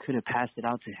know, you could have passed it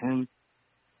out to him.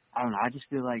 I don't know. I just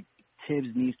feel like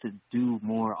Tibbs needs to do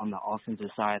more on the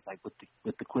offensive side, like with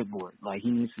the clipboard. Like,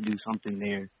 he needs to do something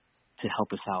there to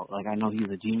help us out. Like, I know he's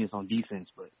a genius on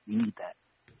defense, but we need that.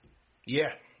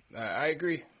 Yeah, I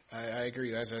agree. I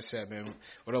agree. As I said, man,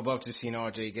 would have loved to see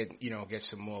RJ get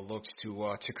some more looks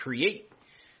to create,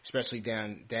 especially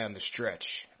down the stretch.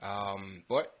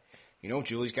 But you know,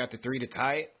 Julius got the three to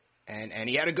tie it, and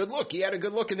he had a good look. He had a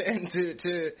good look in the end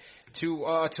to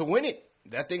win it.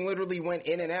 That thing literally went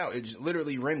in and out. It just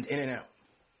literally rimmed in and out.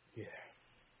 Yeah.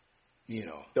 You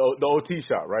know. The OT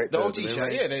shot, right? The OT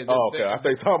shot, yeah. Okay. I thought you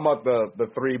were talking about the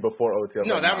three before OT.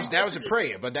 No, that was a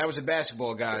prayer, but that was a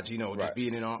basketball gods, you know, just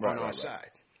being on our side.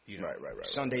 You know, right.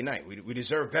 Sunday night. We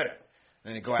deserve better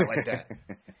than to go out like that.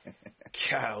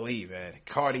 Golly, man.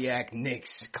 Cardiac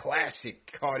Knicks.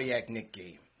 Classic cardiac Knick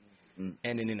game.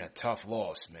 Ending in a tough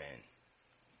loss, man.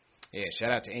 Yeah,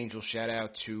 shout out to Angel. Shout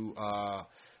out to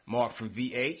Mark from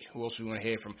VA. Who else we want to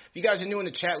hear from? If you guys are new in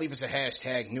the chat, leave us a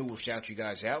hashtag new. We'll shout you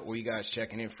guys out. Where you guys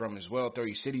checking in from as well. Throw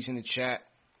your cities in the chat.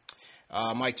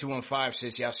 Mike215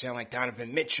 says, y'all sound like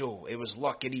Donovan Mitchell. It was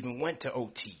luck it even went to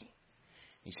OT.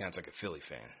 He sounds like a Philly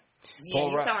fan.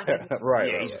 Yeah,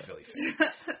 right. He's a Philly fan.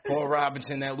 Paul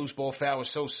Robinson, that loose ball foul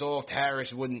was so soft,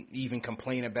 Harris wouldn't even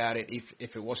complain about it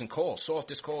if it wasn't called.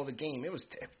 Softest call of the game. It was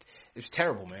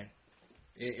terrible, man.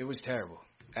 It was terrible.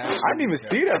 I didn't even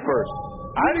see that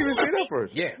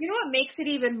first. Yeah. You know what makes it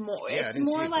even more? Yeah, it's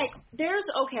more like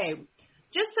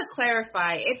just to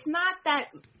clarify, it's not that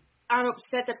I'm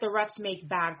upset that the refs make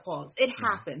bad calls. It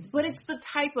happens, but it's the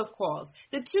type of calls.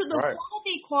 The call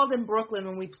they called in Brooklyn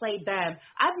when we played them,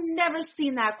 I've never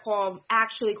seen that call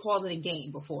actually called in a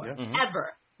game before,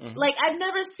 ever. Mm-hmm. Like, I've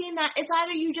never seen that. It's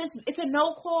either it's a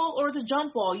no call or it's a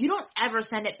jump ball. You don't ever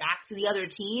send it back to the other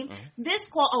team. Mm-hmm. This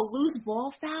call, a loose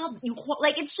ball foul,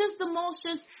 it's just the most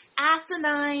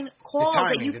asinine call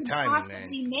that you can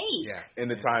possibly make. Yeah. And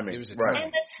the timing. And the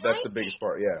timing, that's the biggest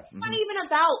part, yeah. It's not even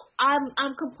about,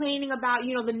 I'm complaining about,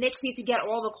 the Knicks need to get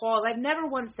all the calls. I've never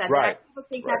once said that. I don't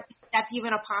think that's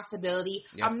even a possibility.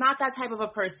 Yeah. I'm not that type of a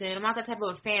person. I'm not that type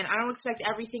of a fan. I don't expect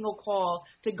every single call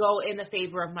to go in the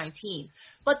favor of my team.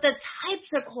 But the types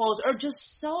of calls are just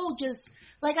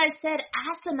like I said,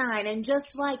 asinine and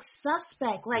just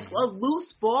suspect. Like a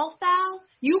loose ball foul?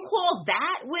 You call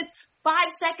that with 5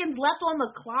 seconds left on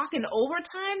the clock in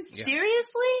overtime? Yeah.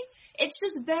 Seriously? It's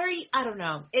just very, I don't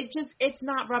know. It's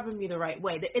not rubbing me the right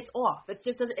way. It's off.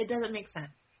 It doesn't make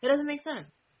sense. It doesn't make sense.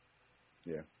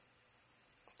 Yeah.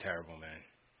 Terrible, man.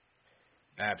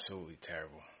 Absolutely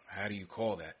terrible. How do you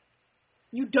call that?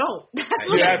 You don't. That's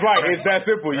right. It's that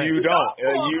simple. Right. You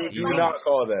don't. You do not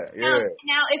call that. Yeah.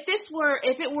 Now, if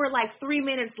it were 3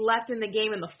 minutes left in the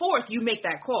game in the fourth, you make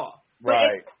that call. But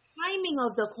right. Timing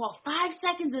of the call, 5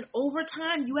 seconds in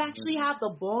overtime, you actually have the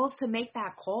balls to make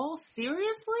that call?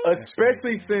 Seriously?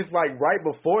 Especially since right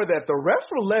before that, the refs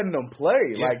were letting them play.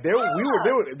 Yeah. They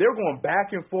were going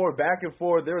back and forth.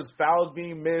 There was fouls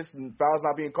being missed and fouls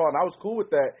not being called, and I was cool with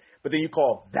that. But then you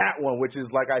call that one, which is,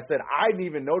 like I said, I didn't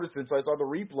even notice it until I saw the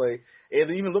replay. It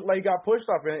even looked like he got pushed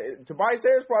off. And Tobias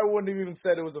Harris probably wouldn't have even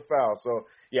said it was a foul. So,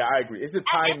 yeah, I agree. It's the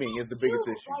timing is the biggest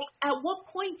issue. At what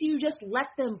point do you just let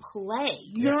them play?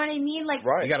 You know what I mean?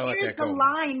 Right. You gotta let that go. There's the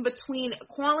line between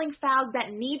calling fouls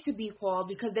that need to be called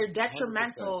because they're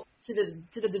detrimental 100%.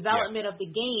 to the development of the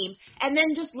game, and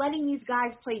then just letting these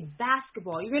guys play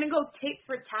basketball. You're going to go tick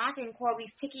for tack and call these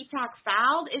ticky-tack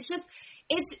fouls? It's just –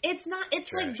 It's not. It's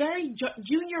trash. Very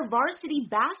junior varsity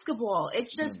basketball.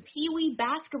 It's just peewee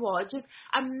basketball. It's just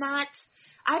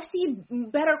I've seen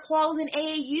better calls in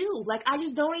AAU. I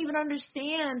just don't even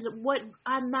understand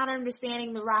I'm not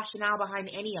understanding the rationale behind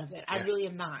any of it. I really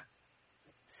am not.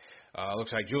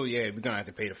 Looks like Julie. Yeah, we're gonna have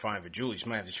to pay the fine for Julie. She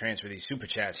might have to transfer these super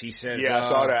chats. He says, "Yeah, I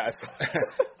saw that."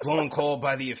 Blown call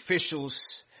by the officials.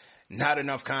 Not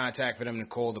enough contact for them to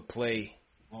call the play.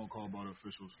 Blown call by the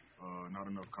officials. Not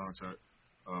enough contact.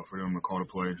 For them to call the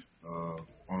play. I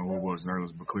don't know who it was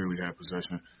nervous, but clearly had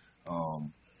possession.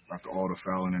 After all the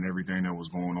fouling and everything that was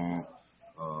going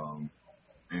on,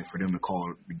 and for them to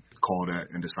call that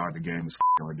and decide the game is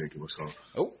ridiculous.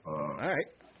 So, all right.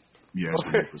 Yeah, it's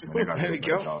ridiculous. Man. They got to do a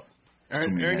better job.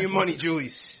 Earn your money,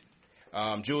 Julius.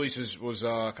 Julius was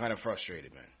kind of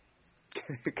frustrated, man.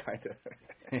 Kind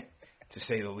of. To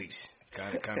say the least.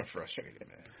 Kind of frustrated,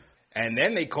 man. And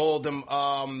then they called him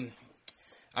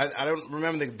I don't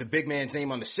remember the big man's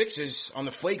name on the Sixers. On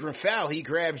the flagrant foul, he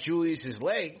grabs Julius's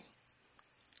leg.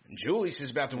 And Julius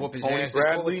is about to whoop his ass.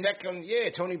 Bradley? They call the tech on,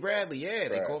 Tony Bradley. Yeah,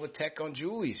 they call the tech on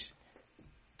Julius.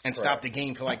 And stop the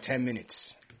game for 10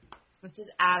 minutes. Which is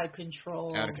out of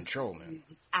control. Out of control, man.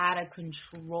 It's out of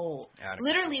control.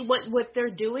 Literally, what they're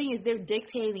doing is they're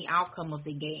dictating the outcome of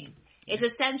the game. It's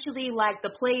essentially the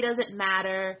play doesn't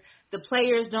matter, the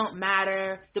players don't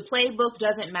matter, the playbook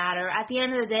doesn't matter. At the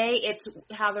end of the day, it's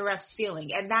how the ref's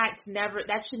feeling, and that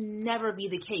should never be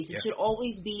the case. It should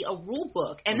always be a rule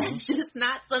book, and that's just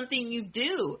not something you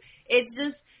do. It's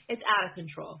out of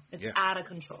control. It's out of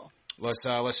control.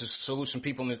 Let's just salute some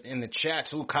people in the chat.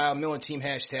 Salute Kyle Miller, team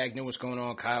hashtag knew what's going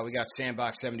on, Kyle. We got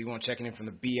Sandbox71 checking in from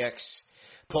the BX.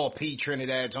 Paul P.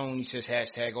 Trinidad's own, he says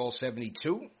hashtag all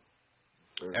 72.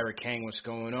 Eric Kang, what's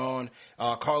going on?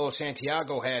 Carlos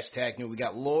Santiago, hashtag new. We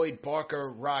got Lloyd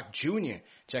Barker Rock Jr.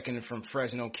 checking in from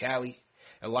Fresno, Cali.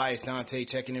 Elias Dante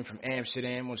checking in from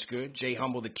Amsterdam. What's good? Jay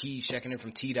Humble, the Keys, checking in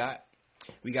from T-Dot.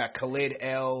 We got Khalid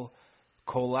El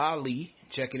Kolali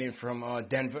checking in from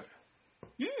Denver.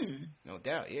 No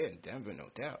doubt, yeah, Denver, no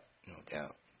doubt.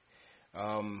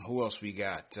 Who else we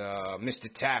got?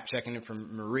 Mr. Tap checking in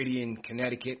from Meridian,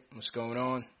 Connecticut. What's going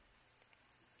on?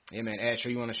 Yeah, man. Asher,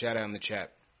 you want to shout out in the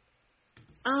chat?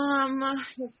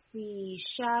 Let's see.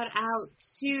 Shout out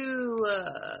to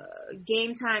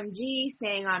Game Time G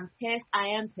saying I'm pissed.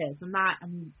 I am pissed.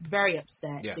 I'm very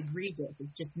upset. Yeah. It's egregious.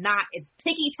 It's just not. It's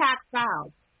ticky-tack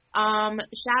foul.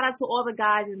 Shout out to all the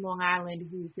guys in Long Island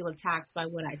who feel attacked by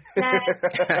what I said.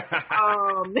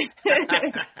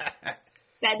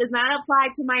 That does not apply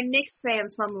to my Knicks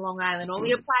fans from Long Island.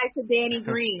 Only applies to Danny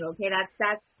Green. Okay,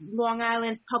 that's Long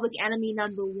Island public enemy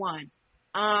number one.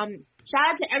 Shout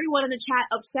out to everyone in the chat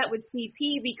upset with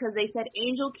CP because they said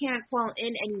Angel can't call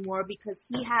in anymore because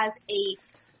he has a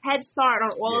head start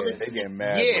on all of this. They getting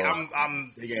mad. Yeah, bro.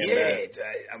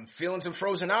 I'm feeling some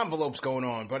frozen envelopes going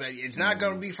on, but it's not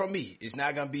gonna be from me. It's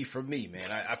not gonna be from me,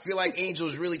 man. I feel like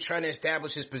Angel's really trying to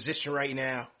establish his position right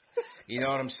now. You know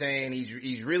what I'm saying?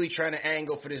 He's really trying to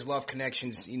angle for this love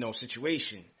connections,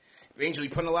 situation. Angel,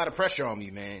 you're putting a lot of pressure on me,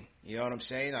 man. You know what I'm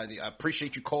saying? I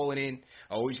appreciate you calling in.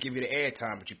 I always give you the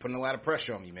airtime, but you're putting a lot of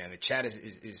pressure on me, man. The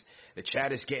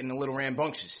chat is getting a little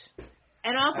rambunctious.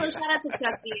 And also shout out to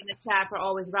Chucky in the chat for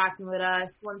always rocking with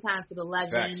us. One time for the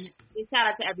legend. Facts. Shout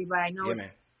out to everybody. I know Yeah,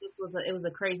 man. it was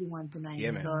a crazy one tonight.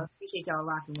 Yeah, man. So I appreciate y'all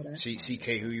rocking with us.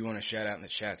 CK, who you want to shout out in the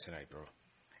chat tonight, bro?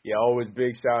 Yeah, always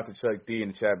big shout out to Chuck D in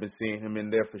the chat. Been seeing him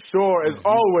in there for sure. As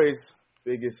always,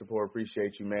 biggest support.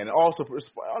 Appreciate you, man. And also,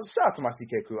 shout out to my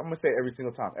CK crew. I'm going to say it every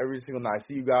single time, every single night.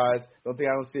 See you guys. Don't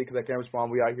think I don't see it because I can't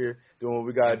respond. We out here doing what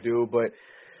we got to do. But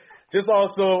just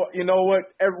also, you know what?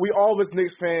 We all of us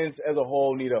Knicks fans as a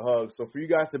whole need a hug. So for you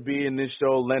guys to be in this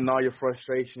show, letting all your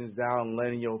frustrations out and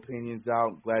letting your opinions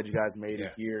out, glad you guys made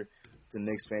it here to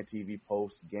Knicks Fan TV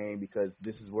post game because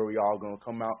this is where we all going to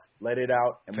come out, let it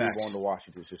out, and move on to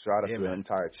Washington. So shout out to the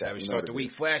entire chat. We start the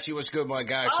week. Flashy, what's good, my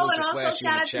guy? And also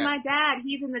shout out to my dad.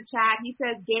 He's in the chat. He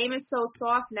says, game is so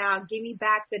soft now. Give me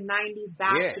back the 90s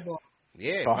basketball.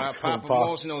 Yeah, Papa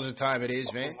Moss knows what time it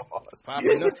is, man. Papa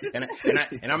knows.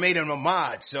 And I made him a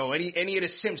mod, so any of the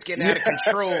simps getting out of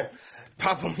control,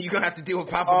 Papa, you're going to have to deal with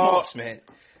Papa Moss, man.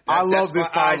 I love this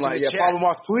timeline. Papa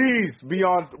Moss, please be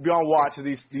on watch of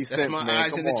these That's simps, my man.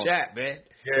 eyes in the chat, man.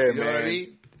 Yeah, you know what I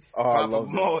mean? Papa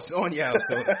Moss on y'all,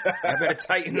 so I better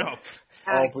tighten up.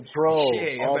 On patrol.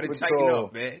 Yeah, I better tighten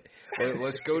up, man.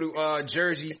 Let's go to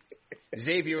Jersey.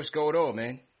 Xavier, what's going on,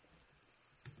 man?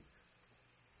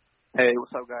 Hey,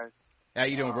 what's up, guys? How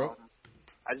you doing, bro?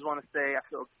 I just want to say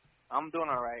I'm doing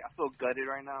all right. I feel gutted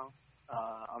right now.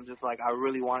 I'm just like, I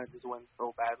really wanted this win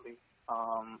so badly.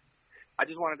 I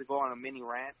just wanted to go on a mini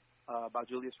rant about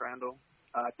Julius Randle.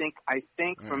 I think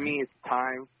for me it's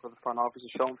time for the front office to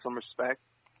show him some respect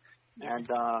and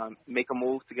make a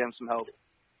move to get him some help.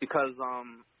 Because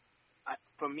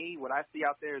for me, what I see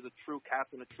out there is a true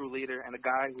captain, a true leader, and a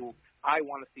guy who I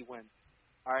want to see win.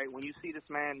 All right, when you see this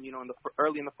man,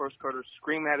 early in the first quarter,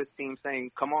 screaming at his team,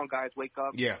 saying, "Come on, guys, wake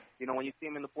up!" Yeah. When you see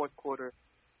him in the fourth quarter,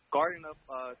 guarding up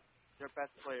their best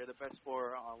player, the best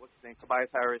scorer, what's his name, Tobias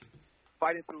Harris,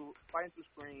 fighting through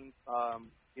screens,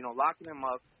 locking him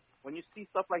up. When you see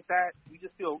stuff like that, you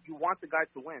just feel you want the guy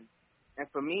to win. And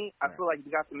for me, I feel like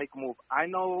we got to make a move. I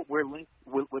know we're linked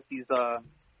with these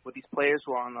players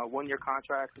who are on 1-year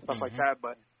contracts and stuff like that,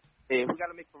 but hey, if we got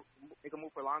to make a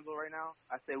move for Lonzo right now,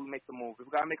 I say we make the move. If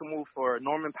we got to make a move for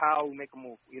Norman Powell, we make a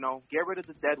move. Get rid of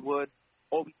the Deadwood,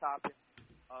 Obi Toppin,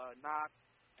 Knox,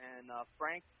 and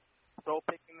Frank. Throw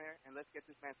a pick in there, and let's get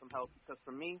this man some help. Because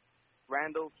for me,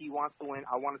 Randle, he wants to win.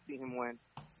 I want to see him win.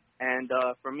 And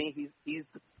for me, he's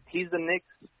the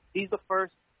Knicks. He's the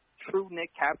first true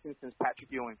Knicks captain since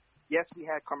Patrick Ewing. Yes, we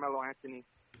had Carmelo Anthony,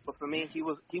 but for me, he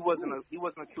wasn't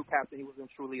a true captain. He wasn't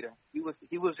a true leader. He was a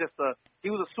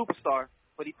superstar,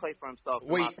 but he played for himself.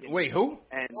 Wait, who?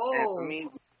 And for me,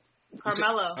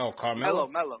 Carmelo. Carmelo.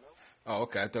 Mello. Oh,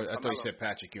 okay. I thought you said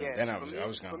Patrick Ewing. Yeah, then I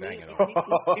was going to bang it on.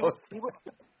 He was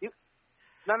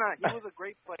a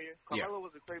great player. Carmelo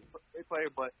was a great player,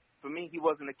 but for me, he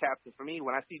wasn't a captain. For me,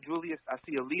 when I see Julius, I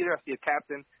see a leader, I see a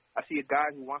captain, I see a guy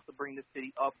who wants to bring this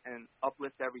city up and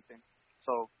uplift everything.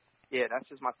 So, yeah, that's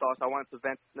just my thoughts. I wanted to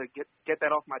get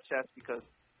that off my chest because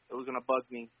it was going to bug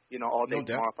me, all day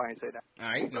tomorrow if I didn't say that. All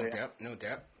right, no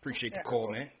doubt. Appreciate the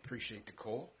call, man. Appreciate the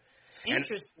call.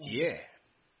 Interesting.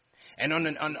 And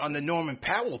on the Norman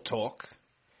Powell talk,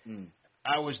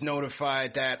 I was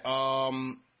notified that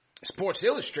Sports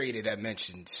Illustrated had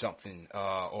mentioned something,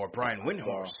 or Brian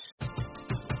Windhorst.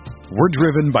 We're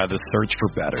driven by the search for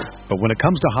better. But when it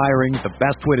comes to hiring, the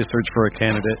best way to search for a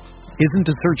candidate isn't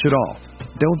to search at all.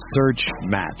 Don't search,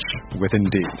 match with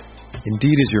Indeed.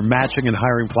 Indeed is your matching and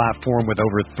hiring platform with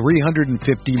over 350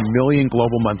 million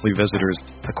global monthly visitors,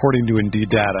 according to Indeed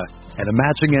data, and a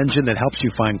matching engine that helps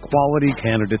you find quality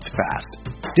candidates fast.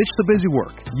 Ditch the busy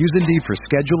work. Use Indeed for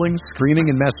scheduling, screening,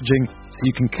 and messaging so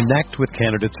you can connect with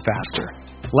candidates faster.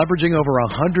 Leveraging over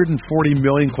 140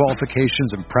 million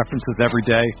qualifications and preferences every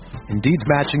day, Indeed's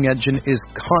matching engine is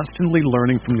constantly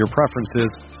learning from your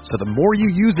preferences, so the more you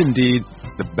use Indeed,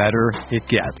 the better it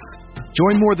gets.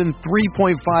 Join more than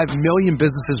 3.5 million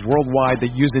businesses worldwide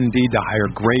that use Indeed to hire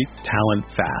great talent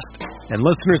fast. And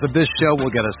listeners of this show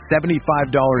will get a $75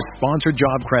 sponsored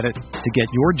job credit to get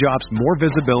your jobs more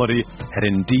visibility at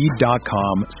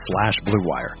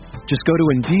Indeed.com/BlueWire. Just go to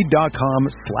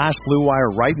Indeed.com/BlueWire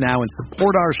right now and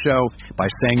support our show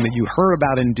by saying that you heard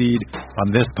about Indeed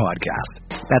on this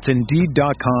podcast. That's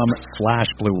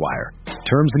Indeed.com/BlueWire.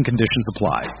 Terms and conditions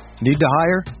apply. Need to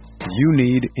hire? You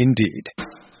need Indeed.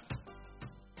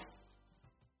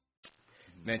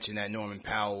 Mentioned that Norman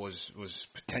Powell was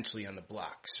potentially on the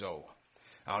block, so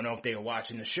I don't know if they were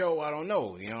watching the show. I don't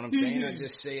know. You know what I'm saying? I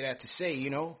just say that to say,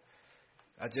 if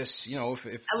I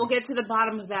will get to the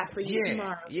bottom of that for you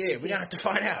tomorrow. Yeah, we have to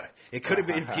find out. It could have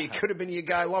been your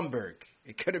guy Lumberg.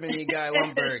 It could have been your guy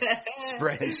Lumberg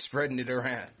spreading it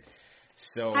around.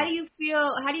 So how do you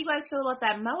guys feel about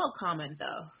that Melo comment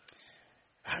though?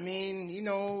 I mean,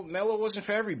 Melo wasn't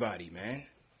for everybody, man.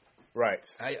 Right.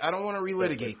 I don't want to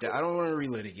relitigate that. I don't want to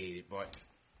relitigate it, but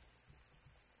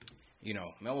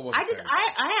Melo wasn't.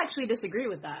 I actually disagree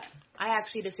with that. I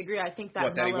think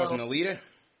that that he wasn't a leader.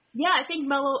 Yeah, I think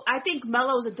Melo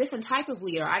is a different type of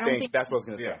leader. I don't think that's what I was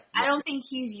gonna say. Yeah. I don't think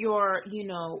he's your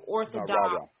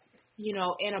orthodox in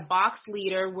a box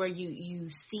leader where you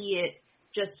see it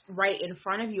just right in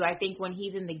front of you. I think when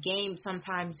he's in the game,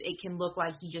 sometimes it can look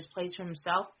like he just plays for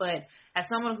himself. But as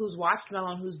someone who's watched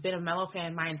Melo and who's been a Melo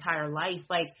fan my entire life,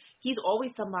 he's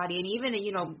always somebody. And even,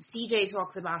 CJ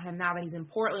talks about him now that he's in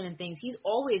Portland and things. He's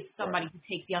always somebody who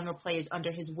takes younger players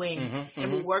under his wing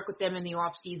and will work with them in the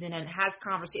off season and has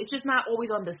conversations. It's just not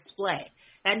always on display.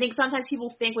 And I think sometimes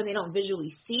people think when they don't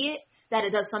visually see it that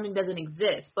something doesn't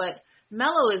exist. But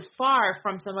Melo is far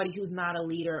from somebody who's not a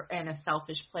leader and a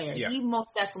selfish player. Yeah. He most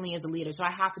definitely is a leader, so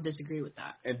I have to disagree with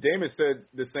that. And Damon said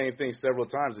the same thing several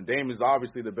times, and Damon's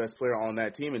obviously the best player on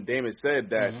that team, and Damon said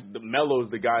that Melo's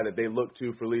the guy that they look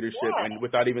to for leadership, and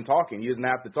without even talking. He doesn't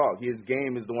have to talk. His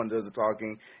game is the one that does the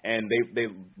talking, and they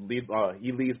lead.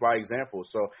 He leads by example.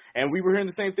 So, and we were hearing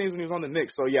the same things when he was on the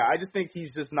Knicks. So, yeah, I just think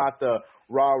he's just not the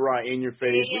rah-rah in your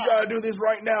face. We got to do this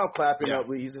right now, clapping up.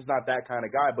 He's just not that kind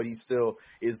of guy, but he still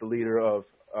is the leader of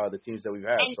the teams that we've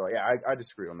had. So, yeah, I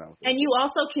disagree on that. And you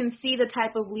also can see the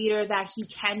type of leader that he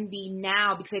can be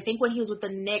now, because I think when he was with the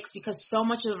Knicks, because so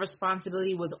much of the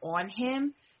responsibility was on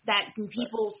him, that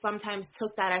people sometimes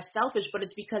took that as selfish, but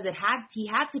it's because he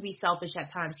had to be selfish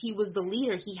at times. He was the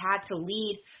leader. He had to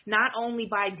lead not only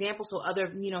by example so other,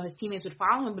 his teammates would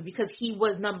follow him, but because he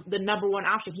was the number one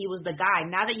option. He was the guy.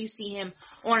 Now that you see him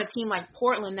on a team like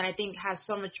Portland that I think has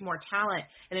so much more talent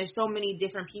and there's so many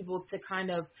different people to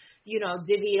kind of,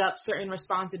 divvy up certain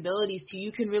responsibilities to,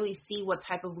 you can really see what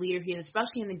type of leader he is,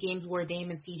 especially in the games where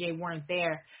Dame and CJ weren't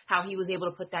there, how he was able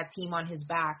to put that team on his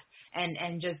back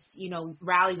and just,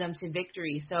 rally them to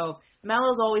victory. So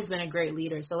Melo's always been a great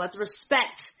leader. So let's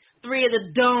respect three of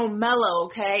the dome Melo,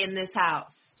 okay, in this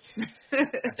house.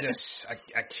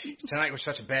 Tonight was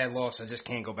such a bad loss. I just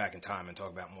can't go back in time and talk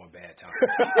about more bad times.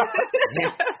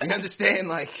 You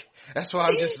understand? That's why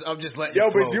I'm just letting. Yo,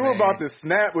 it flow, but you were about to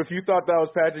snap if you thought that was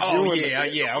Patrick Ewing. Oh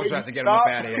yeah. I was about to get him up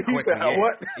out of here quickly.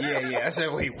 What? Yeah. I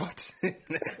said, wait, what? He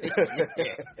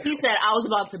said I was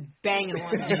about to bang him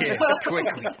on him. Yeah,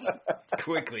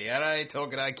 quickly. And I ain't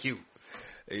talking IQ.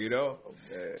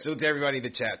 So to everybody in the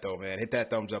chat, though, man, hit that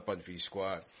thumbs up button for you,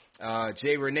 squad.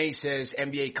 Jay Renee says,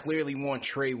 NBA clearly want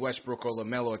Trey, Westbrook, or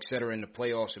LaMelo, etc. in the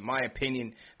playoffs. In my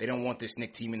opinion, they don't want this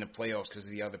Knicks team in the playoffs because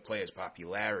of the other players'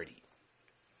 popularity.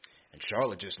 And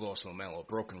Charlotte just lost LaMelo, a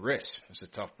broken wrist. It's a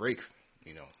tough break,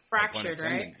 Fractured,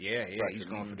 right? Yeah, he's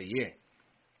going for the year.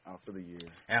 Out for the year.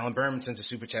 Alan Berman sends a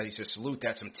super chat. He says, salute,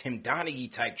 that's some Tim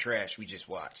Donaghy type trash we just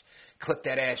watched. Clip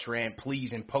that ass ran,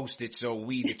 please, and post it so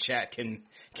we, the chat, can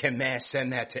mass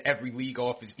send that to every league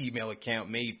office email account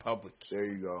made public. There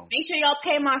you go. Make sure y'all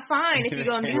pay my fine if you're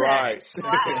going to do right.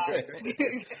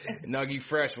 that. Nuggy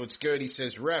Fresh, what's good? He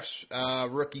says, refs,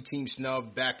 rookie team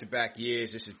snub, back-to-back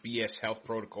years. This is BS health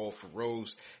protocol for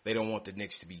Rose. They don't want the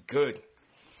Knicks to be good.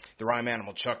 The Rhyme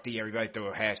Animal Chuck D, everybody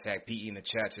throw a hashtag PE in the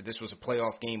chat, said this was a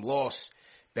playoff game loss.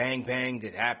 Bang, bang,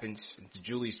 it happens. To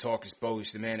Julie's talk is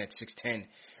Bogus, the man at 6'10",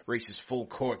 races full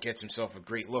court, gets himself a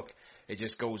great look. It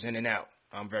just goes in and out.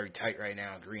 I'm very tight right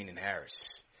now, Green and Harris.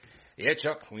 Yeah,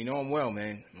 Chuck, we know him well,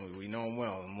 man. We know him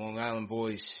well. The Long Island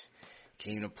boys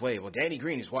came to play. Well, Danny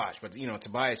Green is washed, but,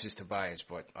 Tobias is Tobias.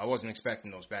 But I wasn't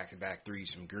expecting those back-to-back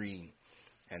threes from Green,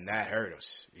 and that hurt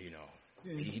us,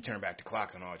 He turned back the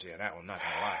clock on RJ on that one, not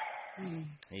going to lie.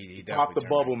 He popped the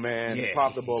bubble, back. man. Yeah,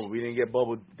 popped the bubble. We didn't get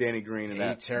bubble Danny Green in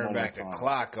that. He turned back the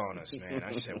clock on us, man.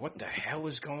 I said, what the hell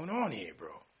is going on here, bro?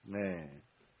 Man.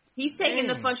 He's taking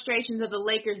the frustrations of the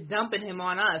Lakers dumping him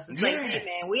on us. It's like, hey,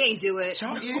 man, we ain't do it.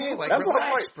 That's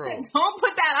relax, bro. Don't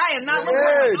put that. I am not.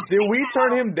 Did we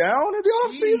turn him down in the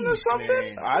offseason or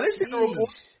something? Man. I didn't see the report.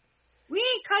 We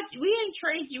ain't cut. We ain't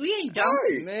traded you. We ain't dumped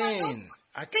you. Man.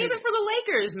 Save it for the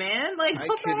Lakers, man. Like,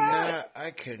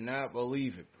 I could not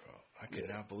believe it, bro. I could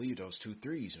not believe those 2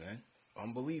 threes, man.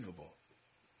 Unbelievable.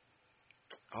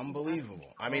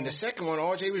 I mean, the second one,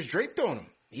 RJ was draped on him.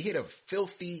 He hit a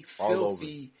filthy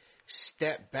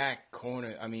step back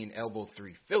corner. Elbow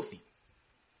 3. Filthy.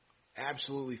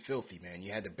 Absolutely filthy, man.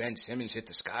 You had the Ben Simmons hit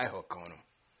the skyhook on him.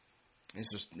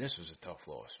 This was a tough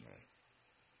loss,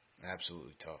 man.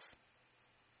 Absolutely tough.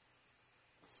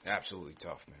 Absolutely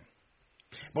tough, man.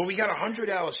 But we got a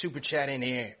 $100 super chat in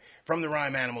here from the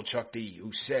rhyme animal Chuck D,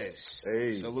 who says,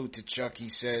 salute to Chuck. He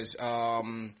says,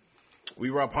 we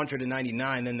were up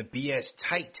 199, then the BS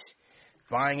tight.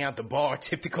 Buying out the bar,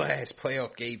 tip the glass,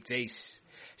 playoff Gabe Dace,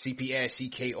 CPS,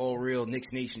 CK All Real, Knicks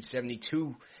Nation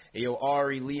 72, Ayo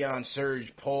Ari, Leon,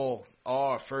 Serge, Paul,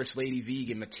 R, First Lady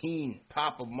Vegan, Mateen,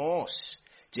 Papa Moss,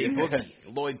 Jay Boogie,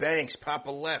 Lloyd Banks,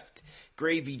 Papa Left,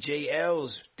 Gravy,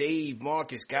 JLs, Dave,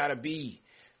 Marcus, Gotta Be.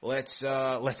 Let's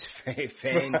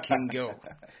fan King go.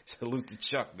 Salute to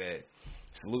Chuck, man.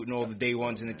 Saluting all the day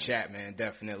ones in the chat, man.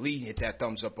 Definitely hit that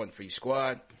thumbs up button for your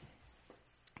squad.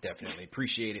 Definitely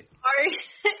appreciate it.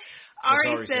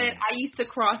 Ari said, I used to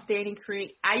cross Danny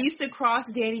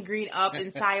Green up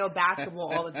in SIO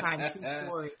basketball all the time. True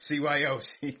story. CYO.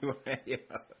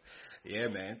 Yeah,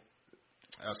 man.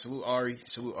 Salute Ari.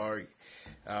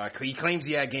 He claims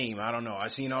he had game. I don't know. I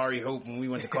seen Ari Hope when we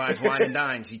went to Clyde's Wine and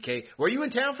Dine, CK. Were you in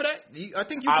town for that? I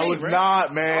think you came, I was right?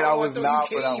 not, man. I was not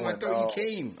for that one. I thought you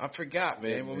came. I forgot,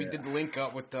 man, when we did the link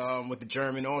up with the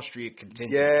German Austria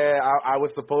contingent. Yeah, I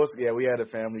was supposed to. Yeah, we had a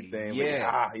family thing. Yeah.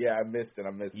 I missed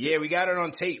it. Yeah, we got it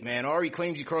on tape, man. Ari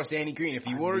claims he crossed Danny Green. If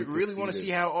you really want to see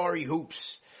how Ari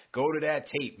hoops, go to that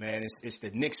tape, man. It's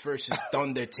the Knicks versus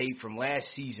Thunder tape from last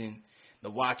season. The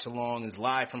watch along is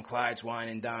live from Clyde's Wine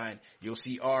and Dine. You'll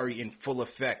see Ari in full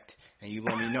effect, and you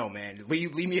let me know, man.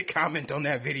 Leave me a comment on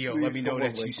that video. Let me know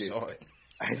that you saw it.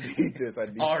 I need this.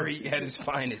 Ari at his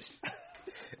finest.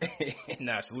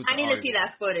 Salute to I need Ari, to see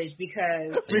that footage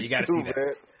because you got to see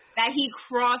that. That he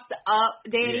crossed up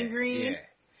Danny Green.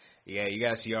 Yeah, you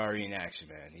got to see Ari in action,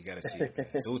 man. You got to see it.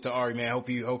 Man. Salute to Ari, man.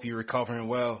 Hope you're recovering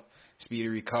well. Speedy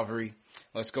recovery.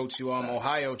 Let's go to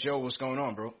Ohio. Joe, what's going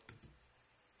on, bro?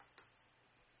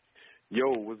 Yo,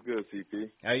 what's good,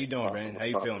 CP? How you doing, man? How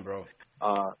you feeling, bro?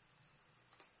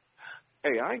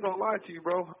 Hey, I ain't gonna lie to you,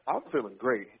 bro. I'm feeling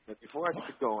great. But before I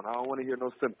get going, I don't want to hear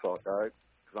no sim talk, all right?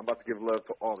 Because I'm about to give love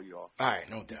to all of y'all. All right,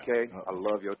 no doubt. Okay? I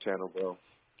love your channel, bro.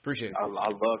 Appreciate it. I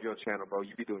love your channel, bro.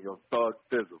 You be doing your thug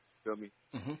thizzle. Feel me?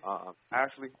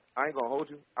 Ashley, I ain't gonna hold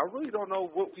you. I really don't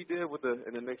know what we did with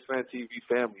in the Knicks Fan TV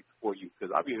family for you,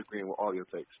 because I be agreeing with all your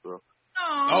takes, bro.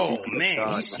 Oh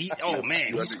man,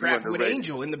 he's scrapping with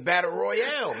Angel in the Battle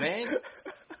Royale, man.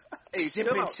 Hey,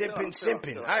 sipping.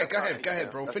 All right, go ahead,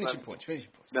 bro. Finish your points.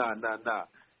 Nah.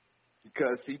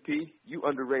 Because CP, you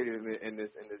underrated in this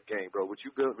game, bro. What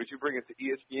you bring to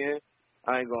ESPN,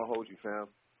 I ain't gonna hold you, fam.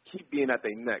 Keep being at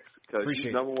their necks, because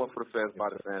you're number one for the fans, by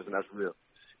the fans, and that's real.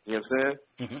 You know what I'm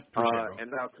saying?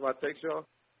 And now to my takes, y'all.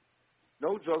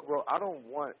 No joke, bro. I don't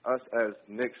want us as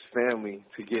Knicks family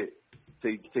to get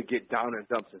down in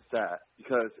dumps and sad,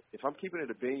 because if I'm keeping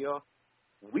it a bin, y'all,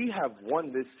 we have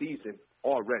won this season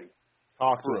already.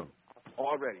 Talk to him.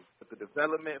 Already, but the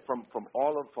development from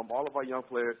all of our young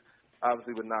players,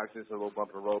 obviously with Knox, it's a little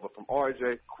bump in the road, but from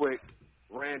RJ, Quick,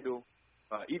 Randall,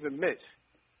 even Mitch.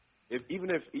 Even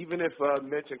if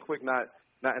Mitch and Quick not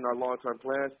in our long-term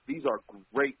plans, these are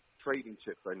great trading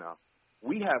chips right now.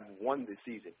 We have won this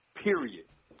season, period.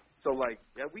 So,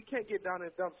 we can't get down in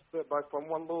dumps from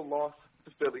one little loss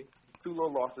to Philly, 2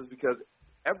 little losses, because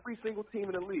every single team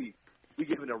in the league, we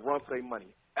giving a run for their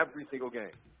money every single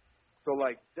game. So,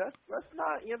 let's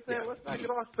not, you know what I'm saying, let's not get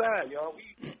all sad, y'all.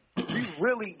 We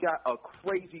really got a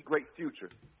crazy great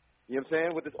future. You know what I'm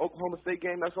saying? With this Oklahoma State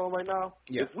game that's on right now,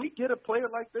 if we get a player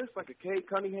like this, like a Cade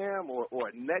Cunningham or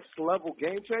a next-level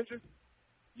game changer,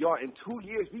 y'all, in 2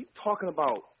 years, we talking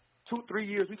about 2-3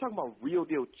 years, we talking about real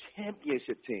deal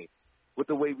championship team with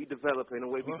the way we develop and the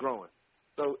way we growing.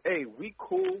 So, hey, we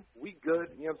cool, we good,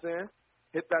 you know what I'm saying?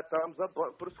 hit that thumbs up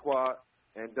button for the squad,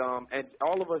 and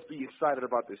all of us be excited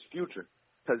about this future.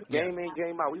 Because game in,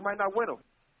 game out, we might not win them,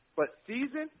 but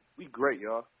season, we great,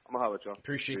 y'all. I'm gonna holler at y'all.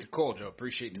 Appreciate the call, Joe.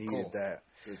 Appreciate the call. That.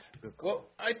 Well,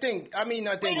 I think. Way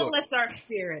to lift our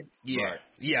spirits.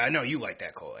 Yeah. I know you like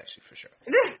that call actually for sure.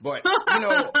 But you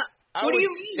know. What do you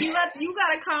mean? You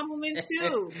got a compliment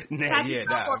too.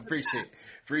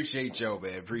 Appreciate Joe,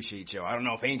 man. Appreciate Joe. I don't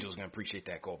know if Angel's gonna appreciate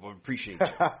that call, but appreciate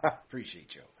Joe. Appreciate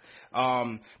Joe.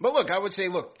 But look, I would say,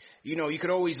 you know, you could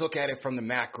always look at it from the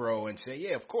macro and say,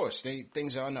 yeah, of course,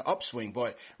 things are on the upswing.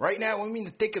 But right now, when we're in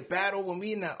the thick of battle, when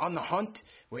we're on the hunt,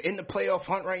 we're in the playoff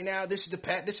hunt right now. This is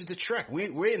the trek.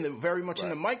 We're in the very much in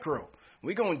the micro.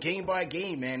 We're going game by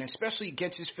game, man, especially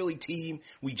against this Philly team.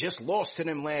 We just lost to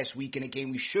them last week in a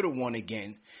game we should have won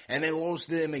again, and then lost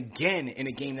to them again in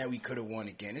a game that we could have won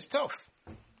again. It's tough.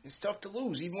 It's tough to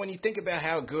lose. Even when you think about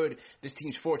how good this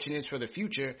team's fortune is for the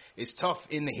future, it's tough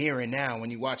in the here and now when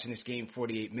you're watching this game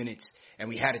 48 minutes, and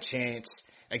we had a chance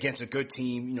against a good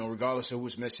team, you know, regardless of who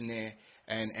was missing there,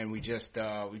 and we just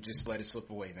let it slip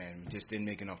away, man. We just didn't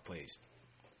make enough plays.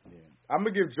 Yeah. I'm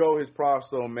going to give Joe his props,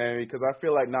 though, man, because I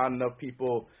feel like not enough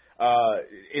people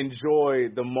enjoy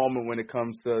the moment when it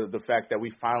comes to the fact that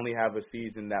we finally have a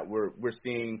season that we're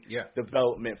seeing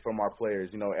development from our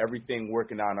players. You know, everything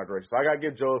working out in our direction. So I got to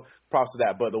give Joe props to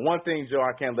that. But the one thing, Joe,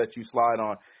 I can't let you slide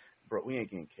on, bro, we ain't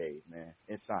getting caved, man.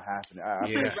 It's not happening. I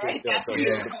appreciate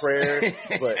the prayer,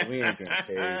 but we ain't getting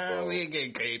caved, bro. We ain't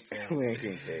getting caved, man. We ain't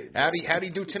getting caved. How'd he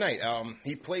do tonight?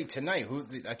 He played tonight.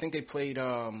 I think they played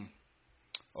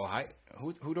Ohio.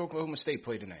 Who did Oklahoma State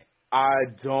play tonight? I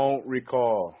don't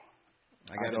recall.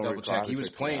 I got to double check. He was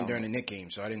playing during the Knick game,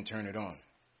 so I didn't turn it on.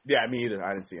 Yeah, me either. I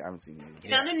haven't seen it either.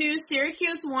 In other news,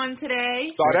 Syracuse won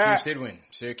today.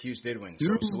 Syracuse did win.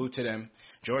 So salute to them.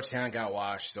 Georgetown got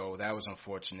washed, so that was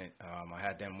unfortunate. I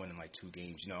had them winning like 2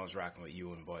 games. You know, I was rocking with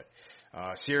Ewan, but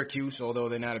Syracuse, although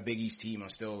they're not a Big East team, I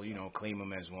still, you know, claim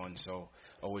them as one. So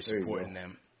always supporting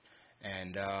them.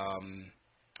 And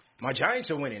my Giants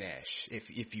are winning, Ash,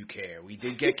 if you care. We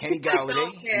did get Kenny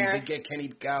Galladay.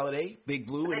 Big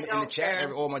Blue in the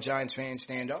chat. All my Giants fans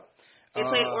stand up. They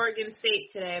played Oregon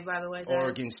State today, by the way.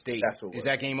 Oregon State. Is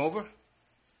that game over?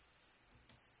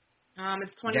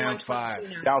 It's 21-22 now.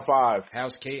 Down 5.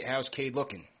 How's Cade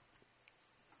looking?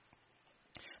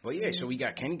 Well, yeah, so we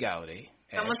got Kenny Galladay.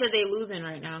 Someone said they losing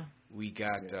right now. We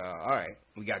got all right.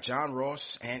 We got John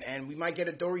Ross, and we might get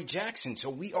a Dory Jackson. So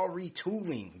we are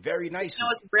retooling very nicely. You know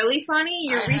what's really funny?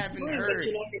 You're retooling, but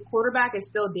you know your quarterback is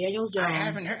still Daniel Jones. I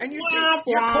haven't heard. And your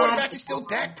quarterback is still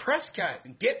Dak Prescott.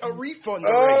 Get a refund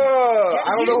already.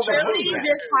 I don't know. Really, you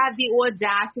just have the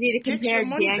audacity to compare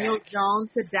Daniel Jones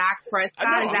to Dak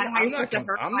Prescott? Is that how you're supposed to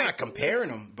hurt? I'm not comparing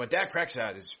them, but Dak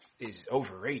Prescott is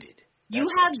overrated. You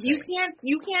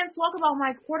can't talk about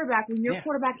my quarterback when your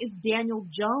quarterback is Daniel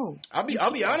Jones. I'll be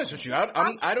honest with you.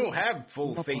 I don't have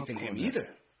full faith in him either.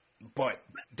 But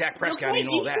Dak Prescott ain't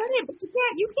all that. But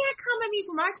you can't come at me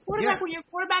for my quarterback when your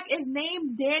quarterback is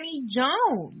named Danny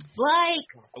Jones. Like,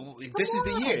 this is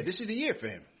the year. This is the year for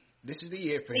him. The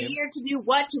year to do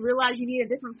what? To realize you need a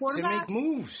different quarterback? To make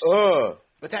moves.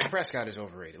 But Dak Prescott is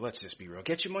overrated. Let's just be real.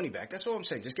 Get your money back. That's all I'm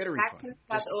saying. Just get a refund. Dak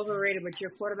Prescott's overrated, but your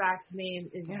quarterback's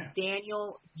name is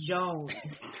Daniel Jones.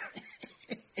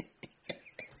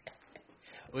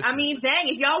 I mean, dang,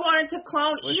 if y'all wanted to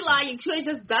clone Eli, you could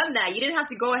have just done that. You didn't have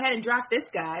to go ahead and draft this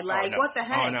guy. Like, what the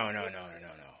heck? Oh, no.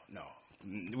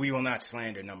 We will not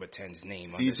slander number 10's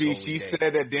name. She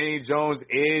said that Danny Jones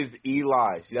is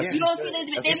Eli. You don't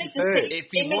think they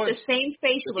make the same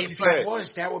facial expression. If he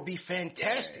was, that would be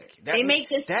fantastic. They make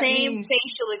the same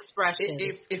facial expression.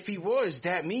 If he was,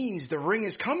 that means the ring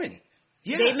is coming.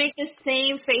 Yeah. They make the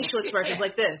same facial expressions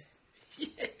like this.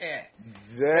 Yeah.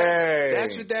 Dang.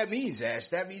 That's what that means, Ash.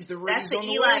 That means the ring is on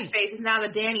the way. That's the Eli face. It's now the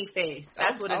Danny face.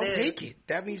 That's what it is. I'll take it.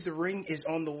 That means the ring is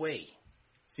on the way.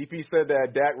 CP said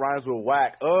that Dak rhymes with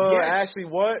whack. Yes. Actually,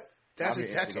 what? That's a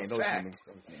fact.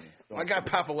 I got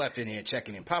Papa Left in here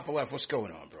checking in. Papa Left, what's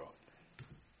going on, bro?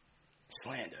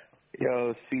 Slander.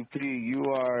 Yo, CP, you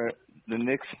are the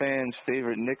Knicks fan's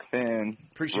favorite Knicks fan.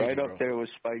 Appreciate right you, up there with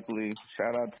Spike Lee.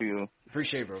 Shout out to you.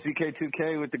 Appreciate it, bro.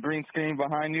 CK2K with the green screen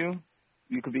behind you.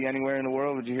 You could be anywhere in the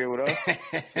world, but you're here with us.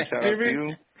 Shout out to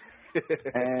you.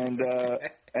 And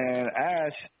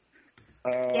Ash.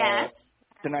 Yes.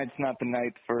 Tonight's not the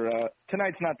night for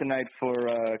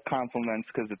compliments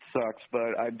because it sucks,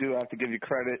 but I do have to give you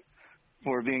credit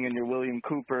for being in your William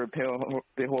Cooper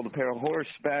Behold a Pale Horse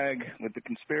bag with the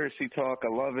conspiracy talk. I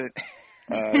love it.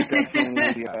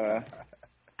 Definitely.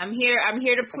 I'm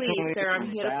here to please, sir. I'm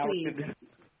here to please.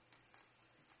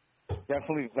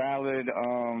 Definitely valid.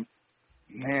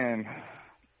 Man,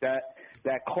 that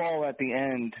that call at the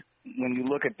end, when you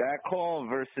look at that call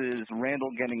versus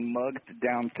Randall getting mugged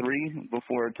down 3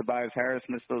 before Tobias Harris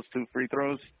missed those 2 free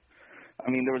throws,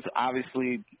 I mean, there was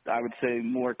obviously, I would say,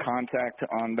 more contact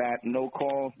on that no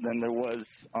call than there was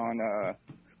on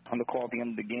the call at the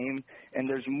end of the game. And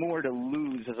there's more to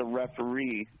lose as a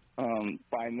referee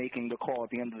by making the call at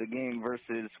the end of the game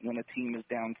versus when a team is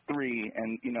down 3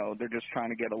 and, you know, they're just trying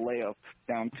to get a layup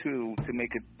down 2 to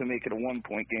make it a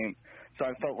 1-point game. So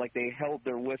I felt like they held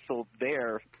their whistle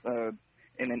there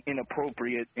in an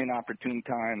inopportune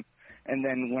time. And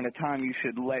then when a time you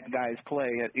should let guys play,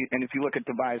 and if you look at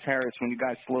Tobias Harris, when you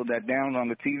guys slowed that down on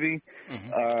the TV,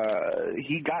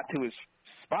 he got to his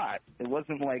spot. It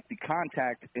wasn't like the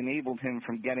contact enabled him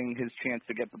from getting his chance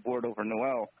to get the board over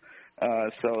Noel.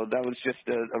 So that was just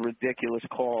a ridiculous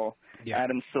call. Yeah.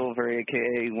 Adam Silver,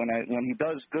 a.k.a. when he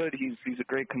does good, he's a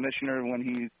great commissioner. When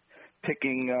he's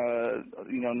picking,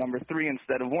 number 3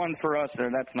 instead of 1 for us, or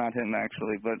that's not him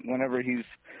actually, but whenever he's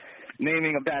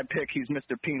naming a bad pick, he's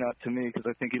Mr. Peanut to me because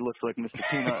I think he looks like Mr.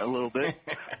 Peanut a little bit.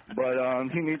 But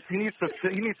he needs to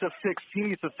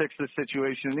fix this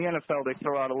situation. In the NFL, they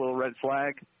throw out a little red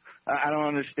flag. I don't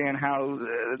understand how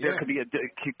there could be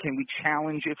can we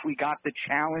challenge if we got the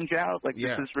challenge out? Like,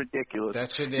 this is ridiculous.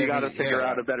 You got to figure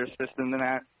out a better system than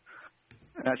that.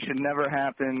 That should never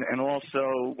happen. And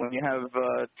also, when you have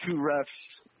 2 refs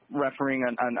refereeing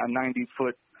a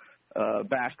 90-foot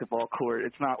basketball court,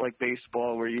 it's not like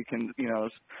baseball where you can,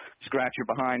 scratch your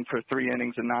behind for 3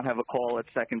 innings and not have a call at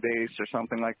second base or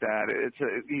something like that.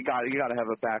 You got to have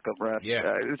a backup ref. Yeah,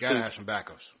 you got to have some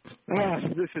backups.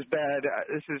 This is bad.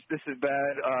 This is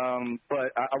bad.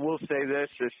 But I will say this: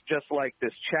 it's just like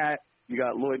this chat. You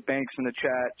got Lloyd Banks in the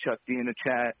chat, Chuck D in the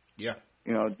chat. Yeah.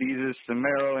 Jesus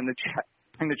Samaro in the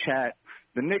chat.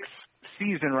 The Knicks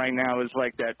season right now is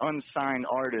like that unsigned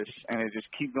artist, and it just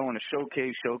keep going to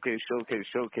showcase,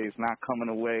 not coming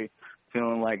away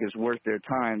feeling like it's worth their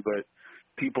time. But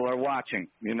people are watching,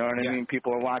 you know what I mean?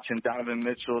 People are watching Donovan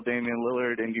Mitchell, Damian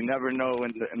Lillard, and you never know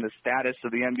in the status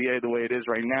of the NBA the way it is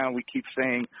right now. We keep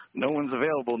saying no one's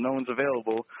available,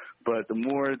 but the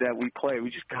more that we play,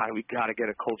 we gotta get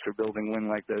a culture building win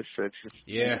like this. It's just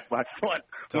I thought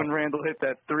when Randall hit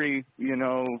that 3,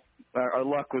 our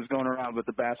luck was going around with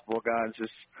the basketball gods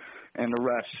and the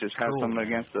refs just have something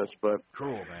against us. But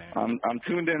man. I'm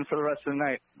tuned in for the rest of the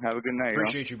night. Have a good night.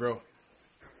 Appreciate you, bro.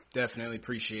 Definitely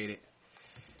appreciate it.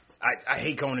 I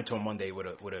hate going into a Monday with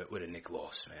a Knick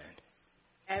loss,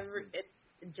 man.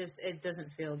 It doesn't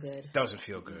feel good. Doesn't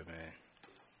feel good, man.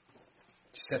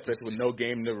 Especially with no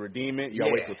game to redeem it. You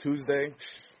gotta wait till Tuesday.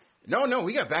 No,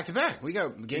 we got back-to-back. We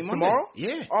got game Monday. Tomorrow?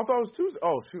 Yeah. I thought it was Tuesday.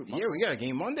 Oh, shoot. Yeah, we got a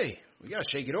game Monday. We got to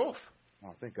shake it off.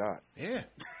 Oh, thank God. Yeah.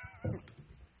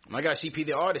 My guy CP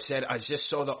the artist said, I just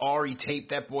saw the Ari tape.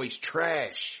 That boy's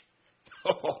trash.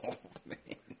 Oh, man.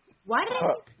 Why did I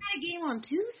think we had a game on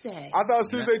Tuesday? I thought it was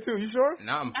Tuesday, too. You sure?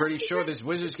 No, I'm pretty sure this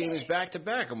Wizards game is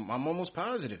back-to-back. I'm almost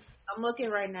positive. I'm looking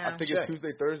right now. I think it's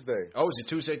Tuesday, Thursday. Oh, is it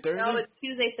Tuesday, Thursday? No, it's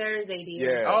Tuesday, Thursday, dude.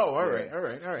 Yeah. Oh, all right.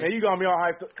 Man, you got me all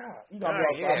hyped. God, you got me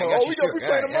all hyped. We gonna be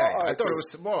playing tomorrow. I thought it was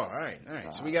tomorrow. All right.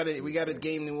 So we got a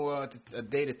game a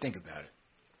day to think about it.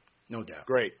 No doubt.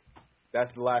 Great. That's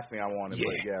the last thing I wanted.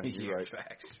 Yeah, but you're right.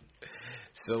 Facts.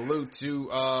 Salute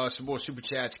to some more super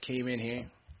chats came in here.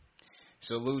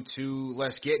 Salute to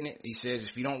Les Getting It. He says,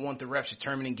 if you don't want the refs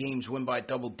determining games win by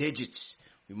double digits,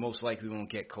 we most likely won't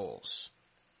get calls.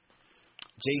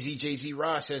 Jay-Z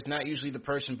Ross says, not usually the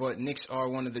person, but Knicks are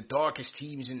one of the darkest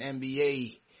teams in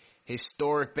NBA.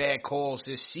 Historic bad calls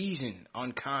this season.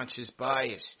 Unconscious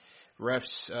bias.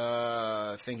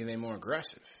 Refs thinking they're more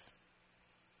aggressive.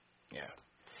 Yeah.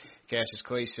 Cassius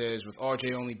Clay says, with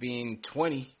RJ only being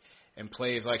 20 and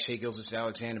players like Shai Gilgeous,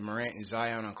 Alexander Morant, and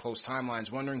Zion on close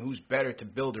timelines, wondering who's better to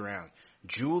build around,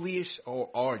 Julius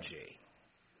or RJ?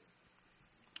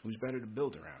 Who's better to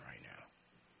build around right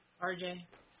now? RJ.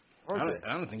 I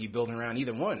don't think you're building around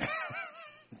either one.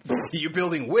 You're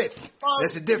building with. Well,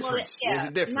 There's a difference. There's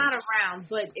a difference. Not around,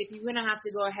 but if you're going to have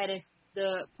to go ahead, if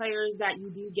the players that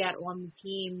you do get on the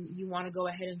team, you want to go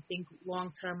ahead and think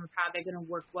long-term of how they're going to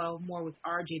work well more with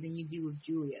RJ than you do with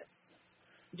Julius.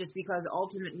 Just because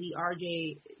ultimately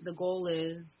RJ, the goal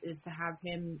is to have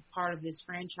him part of this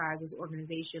franchise, this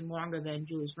organization, longer than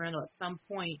Julius Randle. At some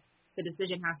point, the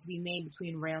decision has to be made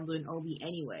between Randle and Obi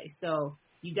anyway. So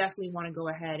you definitely want to go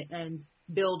ahead and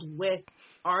build with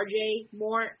RJ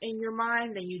more in your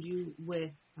mind than you do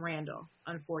with Randle,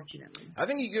 unfortunately. I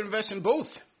think you can invest in both.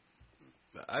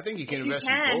 I think you can invest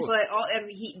in both. But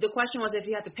the question was if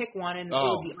you had to pick one, and it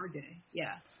would be RJ.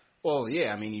 Yeah. Well,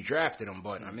 yeah, I mean, you drafted him,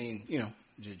 but, I mean,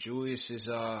 Julius is,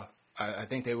 I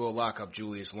think they will lock up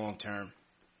Julius long term.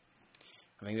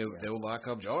 I think they'll lock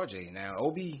up RJ. Now,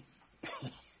 Obi,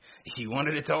 he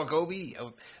wanted to talk Obi.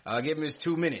 I'll give him his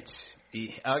 2 minutes.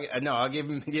 I'll give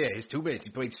him, his 2 minutes.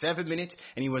 He played 7 minutes,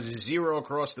 and he was a 0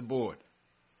 across the board.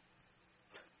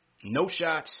 No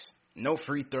shots, no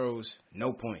free throws,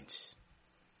 no points.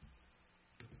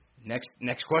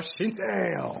 Next question.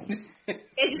 Damn.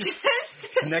 It's just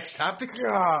Next topic.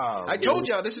 God, I told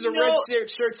y'all this is a red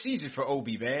shirt season for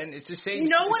Obi, man. It's the same. You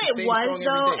know what it was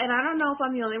though, and and I don't know if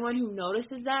I'm the only one who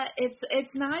notices that.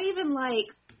 It's not even like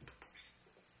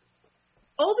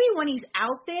Obi when he's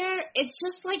out there. It's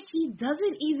just like he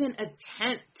doesn't even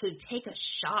attempt to take a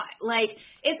shot. Like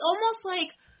it's almost like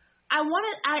I'm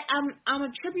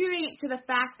attributing it to the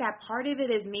fact that part of it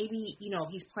is maybe,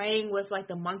 he's playing with like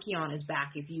the monkey on his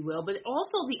back, if you will. But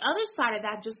also the other side of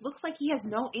that just looks like he has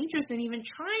no interest in even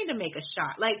trying to make a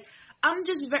shot. Like I don't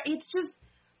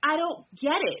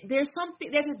get it. There's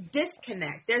a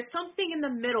disconnect. There's something in the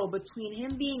middle between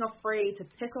him being afraid to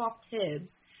piss off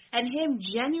Tibbs and him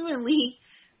genuinely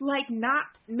like not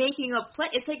making a play.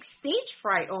 It's like stage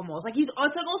fright almost. Like it's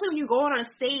like also when you go on a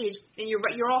stage and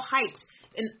you're all hyped.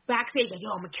 And backstage, like,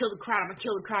 yo, I'm going to kill the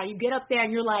crowd. You get up there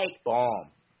and you're like,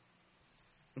 bomb.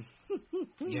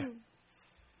 Yeah.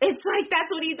 It's like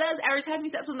that's what he does every time he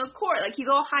steps on the court. Like he's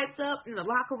all hyped up in the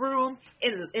locker room,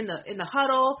 in the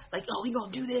huddle, like, oh, we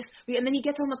gonna do this. And then he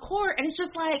gets on the court and it's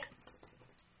just like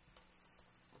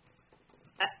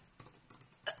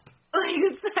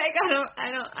it's like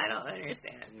I don't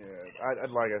understand. Yeah,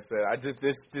 like I said,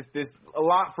 this a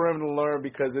lot for him to learn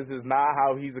because this is not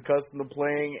how he's accustomed to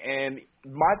playing. And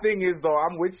my thing is though,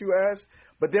 I'm with you, Ash.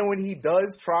 But then when he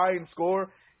does try and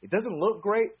score, it doesn't look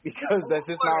great because that's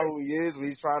just not who he is. When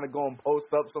he's trying to go and post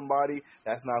up somebody,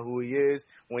 that's not who he is.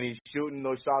 When he's shooting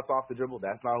those shots off the dribble,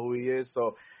 that's not who he is.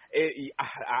 So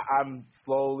I'm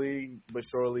slowly but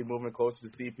surely moving closer to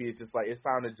CP. It's just like it's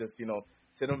time to just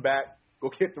sit him back. Go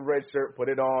get the red shirt, put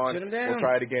it on. Sit him down. We'll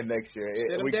try it again next year.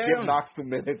 We give Knox some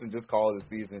minutes and just call it a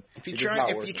season. If you're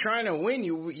trying to win,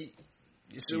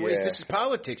 this is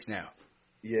politics now.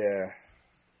 Yeah.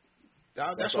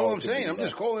 That's all I'm saying. I'm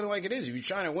just calling it like it is. If you're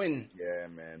trying to win, yeah,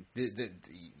 man,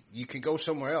 you can go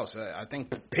somewhere else. I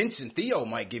think Pince and Theo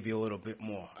might give you a little bit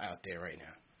more out there right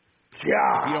now.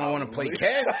 Yeah. If you don't want to play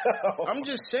catch, I'm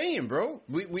just saying, bro.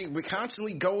 We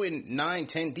constantly going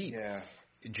 9-10 deep. Yeah.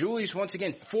 Julius, once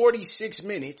again, 46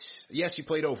 minutes. Yes, he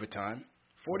played overtime.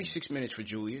 46 minutes for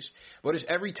Julius. But it's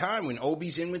every time when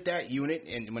Obi's in with that unit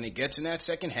and when it gets in that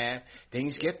second half,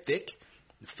 things get thick.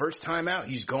 The first time out,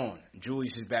 he's gone.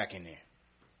 Julius is back in there.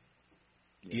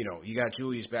 Yeah. You got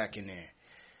Julius back in there.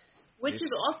 Which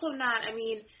is also not,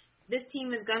 this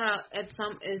team is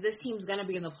this team's gonna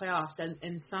be in the playoffs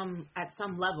at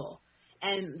some level.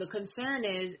 And the concern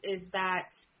is that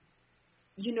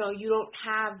you don't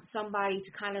have somebody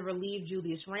to kind of relieve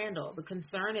Julius Randle. The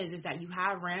concern is that you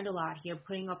have Randle out here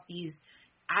putting up these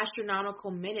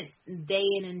astronomical minutes day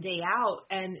in and day out,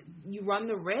 and you run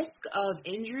the risk of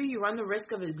injury, you run the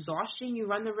risk of exhaustion, you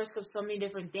run the risk of so many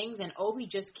different things, and Obi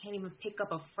just can't even pick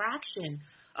up a fraction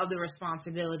of the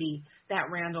responsibility that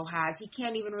Randle has. He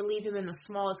can't even relieve him in the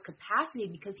smallest capacity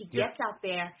because he gets out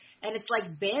there, and it's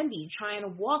like Bambi trying to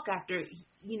walk after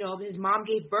his mom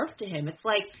gave birth to him. It's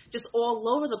like just all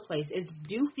over the place. It's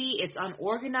doofy. It's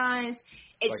unorganized.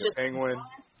 It's like just a penguin.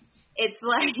 It's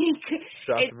like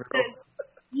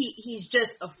he's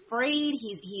just afraid.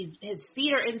 His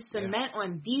feet are in cement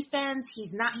on defense. He's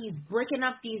bricking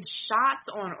up these shots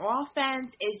on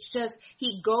offense. It's just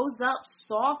he goes up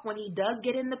soft when he does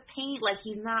get in the paint. Like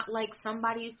he's not like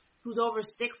somebody who's over 6'5".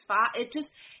 It just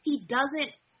he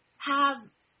doesn't have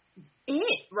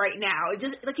it right now. It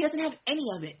just like he doesn't have any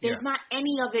of it. There's not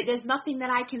any of it. There's nothing that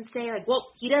I can say like,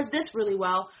 well, he does this really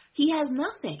well. He has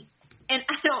nothing. And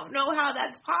I don't know how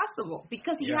that's possible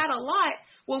because he had a lot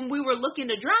when we were looking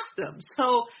to draft him.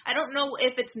 So I don't know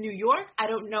if it's New York. I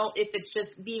don't know if it's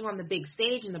just being on the big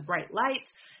stage and the bright lights.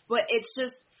 But it's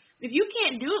just if you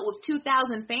can't do it with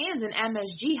 2,000 fans in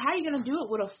MSG, how are you going to do it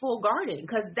with a full Garden?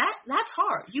 Because that's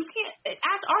hard. You can't –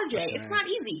 ask RJ. It's not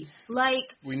easy.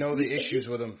 Like we know the issues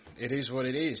with him. It is what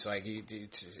it is. Like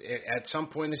at some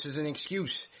point, this is an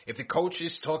excuse. If the coach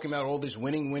is talking about all this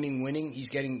winning, he's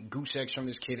getting goose eggs from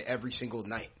this kid every single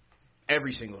night.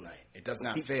 Every single night. It does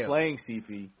not fail. Playing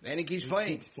CP. And he keeps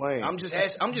playing. I'm just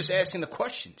asking the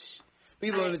questions.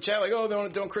 People in the chat like, oh,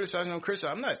 don't criticize, don't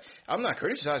criticize. I'm not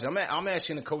criticizing. I'm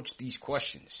asking the coach these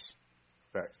questions.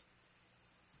 Facts.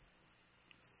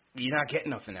 You're not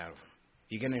getting nothing out of him.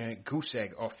 You're getting a goose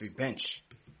egg off your bench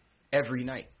every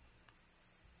night,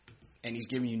 and he's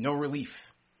giving you no relief.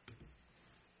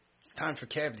 Time for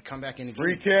Kev to come back in the game.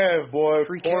 Free Kev, boy.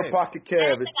 Corner pocket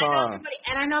Kev. It's time.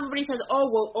 And I know everybody says, oh,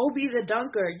 well, Obi the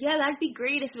dunker. Yeah, that'd be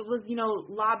great if it was,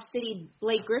 Lob City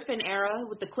Blake Griffin era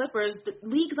with the Clippers. The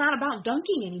league's not about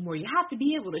dunking anymore. You have to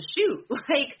be able to shoot.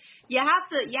 Like, you have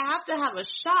to have a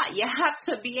shot. You have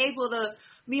to be able to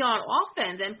be on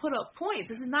offense and put up points.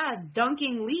 This is not a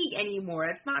dunking league anymore.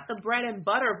 It's not the bread and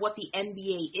butter of what the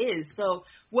NBA is. So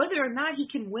whether or not he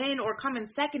can win or come in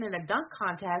second in a dunk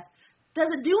contest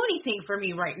doesn't do anything for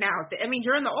me right now. I mean,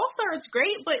 during the All-Star, it's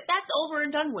great, but that's over and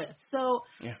done with. So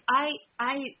yeah. I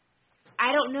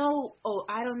don't know. Oh,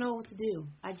 I don't know what to do.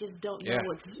 I just don't know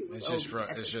what to do.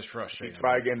 It's just frustrating.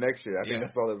 Try again next year. I think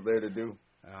that's all that's there to do.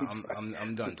 I'm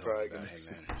done talking about him,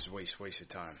 man. It's a waste of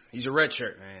time. He's a red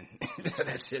shirt, man.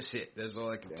 That's just it. That's all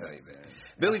I can tell you, man.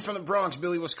 Billy from the Bronx.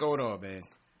 Billy, what's going on, man?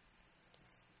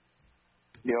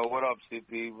 Yo, what up,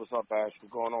 CP? What's up, Ash?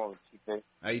 What's going on, CP?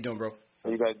 How you doing, bro? How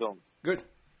you guys doing? Good.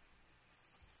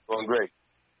 Doing great.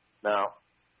 Now,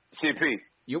 CP.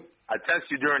 Yep. I texted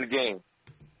you during the game,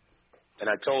 and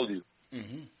I told you.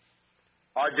 Mm-hmm.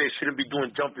 RJ shouldn't be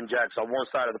doing jumping jacks on one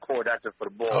side of the court acting for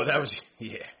the ball. Oh, that was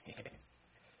yeah.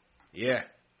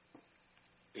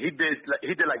 He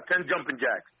did like 10 jumping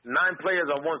jacks, 9 players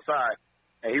on one side,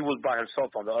 and he was by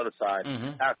himself on the other side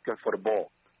asking for the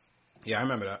ball. Yeah, I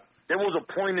remember that. There was a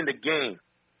point in the game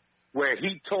where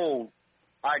he told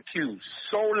IQ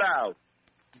so loud,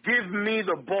 "Give me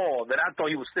the ball," that I thought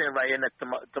he was sitting right here next to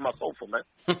my sofa, man.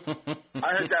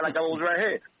 I heard that like I was right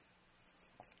here.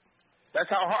 That's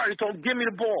how hard he told him, "Give me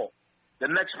the ball." The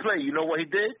next play, you know what he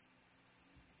did?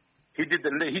 He did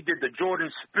the Jordan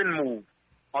spin move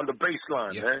on the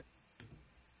baseline, man.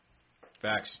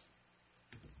 Facts.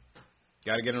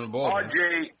 Got to get him the ball.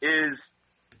 RJ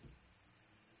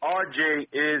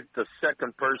is the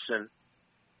second person,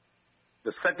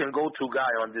 the second go-to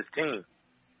guy on this team.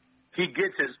 He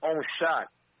gets his own shot.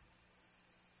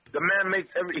 The man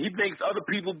makes other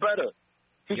people better.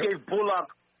 He gave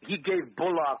Bullock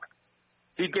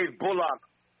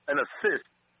an assist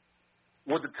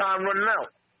with the time running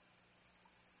out.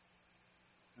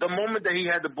 The moment that he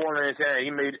had the ball in his hand, he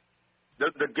made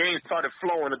the game started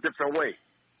flowing a different way.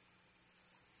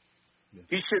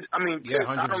 He should. I mean, Tibbs,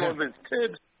 I don't know if it's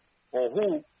Tibbs or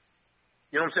who.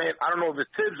 You know what I'm saying? I don't know if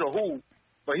it's Tibbs or who,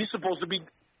 but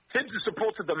Tibbs is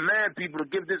supposed to demand people to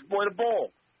give this boy the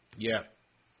ball. Yeah.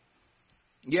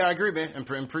 Yeah, I agree, man, and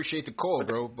appreciate the call,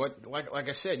 bro. But like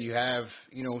I said, you have,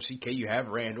 CK, you have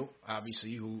Randall,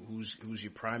 obviously, who's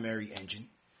your primary engine.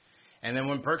 And then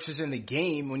when Burks is in the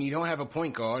game, when you don't have a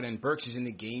point guard and Burks is in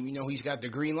the game, he's got the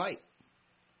green light.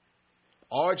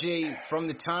 RJ, from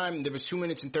the time there was 2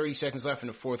 minutes and 30 seconds left in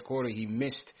the fourth quarter, he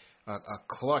missed a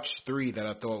clutch three that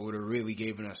I thought would have really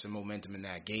given us some momentum in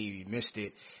that game. He missed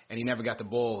it, and he never got the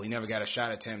ball. He never got a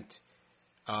shot attempt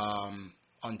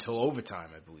until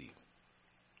overtime, I believe.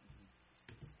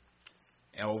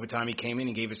 And overtime, he came in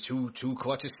and gave us two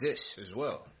clutch assists as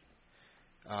well.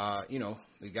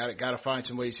 We got to find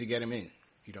some ways to get him in.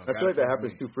 I feel like that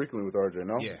happens too frequently with RJ,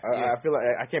 no? Yeah. I feel like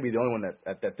I can't be the only one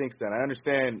that thinks that. I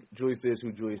understand Julius is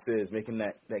who Julius is. Making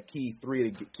that key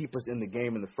three to keep us in the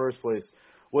game in the first place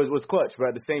was clutch. But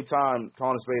at the same time,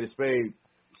 calling a spade,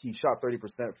 he shot 30%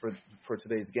 for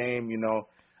today's game.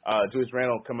 Julius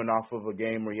Randle coming off of a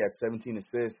game where he had 17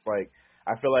 assists. Like,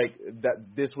 I feel like that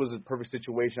this was a perfect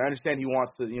situation. I understand he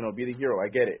wants to, be the hero. I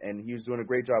get it. And he was doing a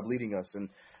great job leading us. And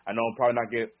I know I'm probably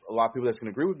not get a lot of people that's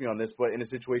going to agree with me on this, but in a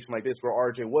situation like this where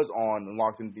RJ was on and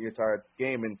locked in the entire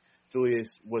game and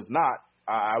Julius was not,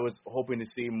 I was hoping to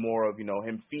see more of,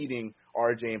 him feeding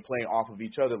RJ and playing off of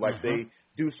each other like they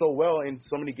do so well in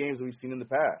so many games that we've seen in the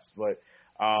past. But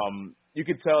you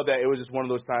could tell that it was just one of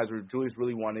those times where Julius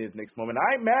really wanted his next moment.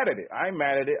 I ain't mad at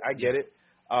it. I get it.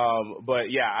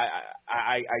 But yeah,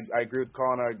 I agree with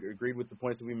Colin. I agreed with the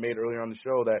points that we made earlier on the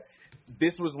show that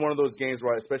this was one of those games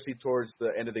where, especially towards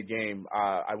the end of the game,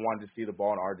 I wanted to see the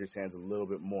ball in RJ's hands a little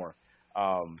bit more.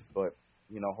 But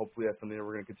hopefully that's something that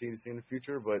we're going to continue to see in the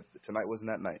future. But tonight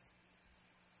wasn't that night.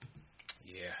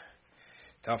 Yeah,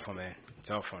 tough one, man.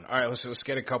 Tough one. All right, let's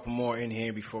get a couple more in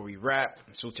here before we wrap.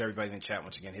 So to everybody in the chat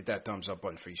once again, hit that thumbs up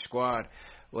button for your squad.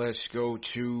 Let's go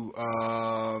to G.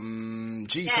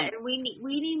 Yeah, we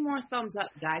need more thumbs up,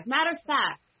 guys. Matter of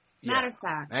fact.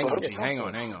 Hang on, G. Hang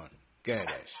on. Go ahead,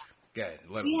 Ash. Go ahead.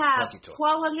 We have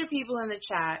 1,200 people in the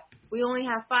chat. We only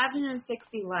have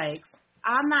 560 likes.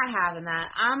 I'm not having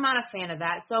that. I'm not a fan of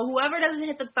that. So whoever doesn't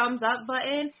hit the thumbs up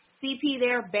button, CP,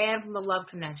 they're banned from the Love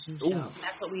Connection show. Ooh.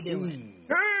 That's what we doing.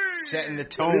 Setting the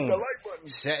tone.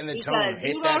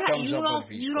 Hit that thumbs up button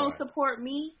for your squad. You don't support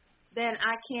me, then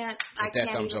I can't. Hit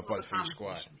that thumbs up button for your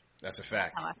squad. That's a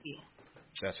fact. That's how I feel.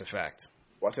 That's a fact.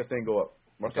 Watch that thing go up.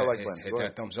 Marcel like playing. Hit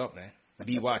that thumbs up, man.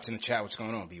 B Watts in the chat. What's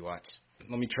going on, B Watts?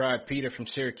 Let me try Peter from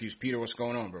Syracuse. Peter, what's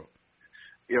going on, bro?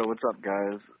 Yo, what's up,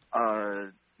 guys?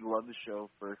 Love the show.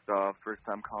 First off, first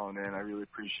time calling in. I really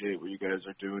appreciate what you guys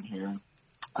are doing here.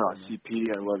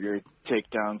 CP, I love your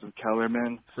takedowns of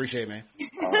Kellerman. Appreciate it, man.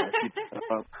 Keep it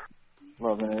up.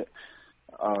 Loving it.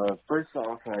 First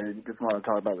off, I just want to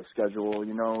talk about the schedule.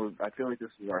 You know, I feel like this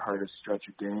is our hardest stretch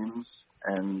of games.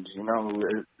 And, you know,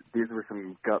 these were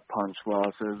some gut punch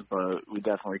losses, but we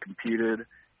definitely competed.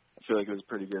 I feel like it was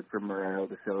pretty good for Moreno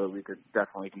to feel that we could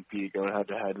definitely compete, go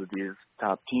head-to-head with these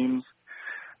top teams.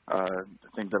 I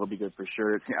think that'll be good for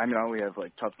sure. I know we have,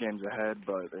 like, tough games ahead,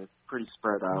 but they're pretty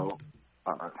spread out,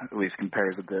 at least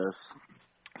compared to this.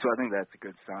 So I think that's a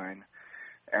good sign.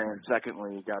 And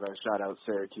secondly, got to shout out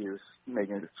Syracuse,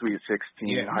 making it Sweet 16.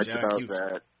 Yeah, Hyped about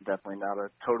that. Definitely not a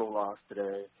total loss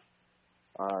today.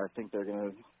 I think they're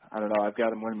going to, I don't know, I've got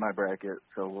them winning my bracket,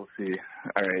 so we'll see.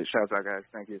 All right, shouts out, guys.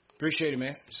 Thank you. Appreciate it,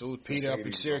 man. Salute Peter up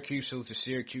in Syracuse. Salute to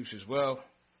Syracuse as well.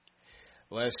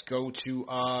 Let's go to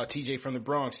TJ from the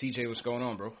Bronx. TJ, what's going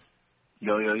on, bro?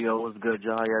 Yo, what's good,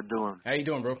 y'all? How y'all doing? How you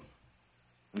doing, bro?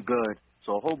 I'm good.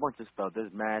 So a whole bunch of stuff.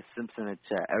 There's Matt Simpson in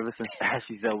chat. Ever since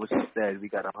Ashley said what she said, we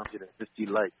got 150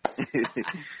 likes.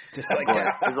 Just like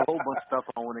that. There's a whole bunch of stuff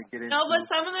I want to get into. No, but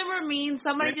some of them are mean.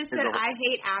 Somebody just said, I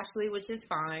hate Ashley, which is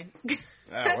fine.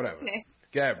 Whatever.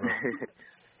 Yeah, bro.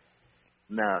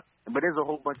 Nah, but there's a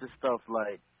whole bunch of stuff.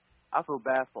 Like, I feel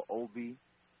bad for Obi,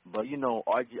 but, you know,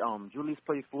 Julius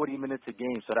plays 40 minutes a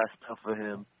game, so that's tough for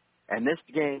him. And this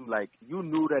game, like, you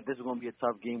knew that this was going to be a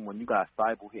tough game when you got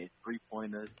Thibault hitting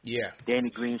three-pointers. Yeah. Danny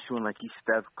Green shooting like he's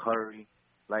Steph Curry.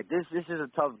 Like, this is a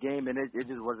tough game, and it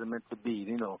just wasn't meant to be.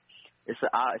 You know, it's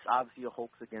obviously a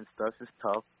hoax against us. It's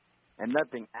tough. And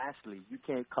nothing, Ashley, you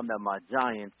can't come at my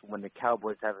Giants when the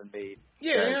Cowboys haven't made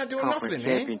they're not doing conference nothing,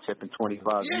 man. championship in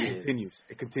 25 years.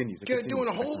 It continues. You're doing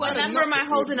a whole lot What of number am I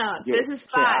nothing. holding up? Yeah. This is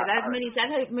 5. That's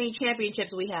many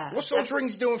championships we have. What's those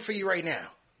rings doing for you right now?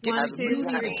 One, You two,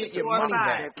 need to three, get your 4, money 5.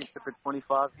 back. Championship in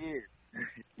 25 years.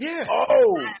 Yeah.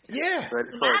 Oh. Yeah. But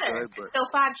it's Doesn't all matter. good, but Still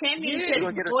 5 championships,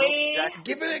 boy.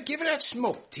 Give it that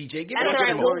smoke, TJ. Give That's it all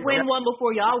right. We'll win one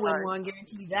before y'all win one.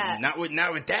 Guarantee you that. Not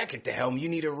with Dak at the helm. You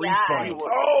need a Yeah. refund.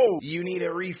 Oh. You need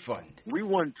a refund. We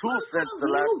won 2 since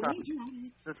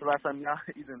the last time y'all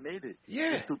even made it.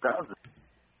 Yeah. In 2000.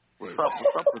 What's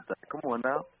up with that? Come on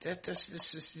now.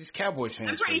 These Cowboys fans.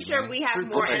 I'm pretty crazy, sure man. we have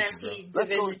more NFC Let's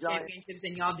go, division championships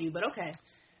than y'all do, but okay.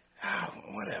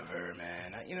 Whatever,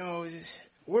 man. You know,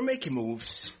 we're making moves.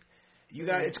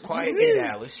 It's quiet in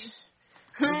Dallas.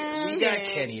 We got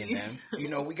Kenny and them. You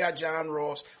know, we got John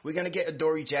Ross. We're going to get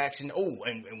Adoree Jackson. Oh,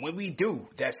 and when we do,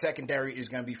 that secondary is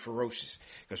going to be ferocious.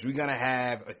 Because we're going to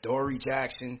have Adoree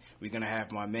Jackson. We're going to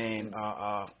have my man,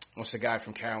 what's the guy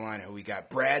from Carolina who we got?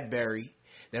 Bradbury.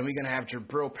 Then we're going to have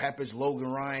Jabril Peppers, Logan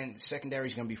Ryan. The secondary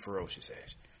is going to be ferocious,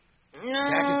 Ash.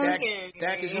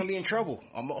 Dak is going to be in trouble.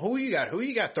 Who you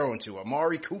got throwing to?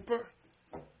 Amari Cooper?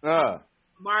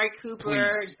 Amari Cooper,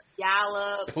 Please.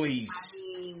 Gallup. Please. I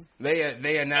mean,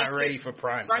 They are not ready for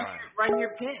prime time. Run your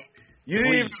pick. You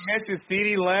didn't even mention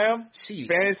CeeDee Lamb. Fantasy.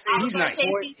 He's nice.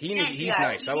 He's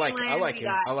nice. I like him.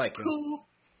 I like him. Coop.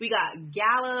 We got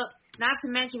Gallup. Not to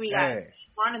mention we got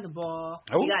running the ball.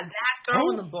 Who? We got Dak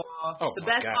throwing the ball. Oh, the my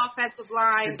best God. offensive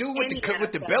line. The dude in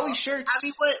with the NFL. belly shirts. I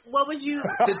mean, what would you?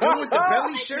 The dude with the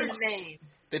belly What's his shirts. name?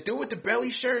 The dude with the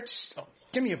belly shirts. Oh,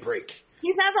 give me a break.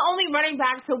 He's not the only running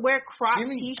back to wear crop Give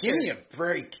me a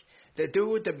break. The dude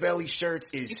with the belly shirts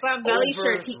is He's got belly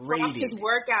shirts. He cropped overrated. his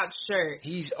workout shirt.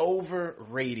 He's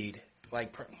overrated.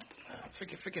 Like,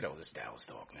 forget all this Dallas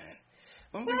talk, man.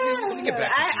 Let me get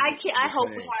back to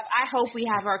I hope we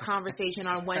have our conversation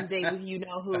on Wednesday with you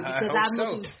know who because I'm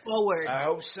looking forward. I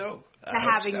hope so. To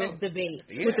having this debate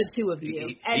with the two of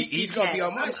you. He's gonna be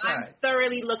on my side. I'm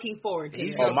thoroughly looking forward to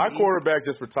it. My quarterback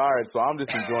just retired, so I'm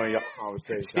just enjoying y'all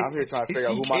conversation. I'm here trying to figure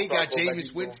out who my got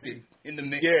Jameis Winston in the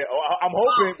mix. Yeah, I'm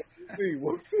hoping.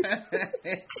 We'll see.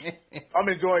 I'm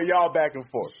enjoying y'all back and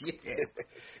forth. Yeah.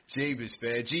 Jameis,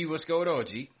 man. G, what's going on,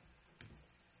 G?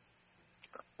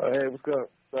 Hey, what's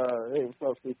up? What's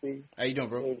up, CP? How you doing,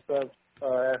 bro? Hey, what's up?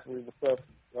 Ashley, what's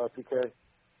up? TK.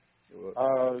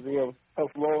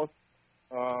 Tough loss.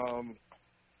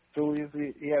 Julius,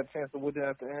 he had a chance to win it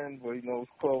at the end, but it was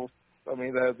close. I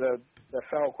mean, that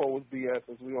foul call was BS,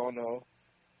 as we all know.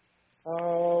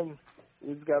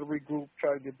 We just got to regroup,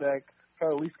 try to get back, try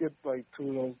to at least get like 2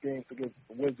 of those games against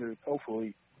the Wizards,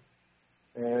 hopefully.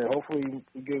 And hopefully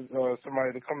we get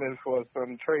somebody to come in for us on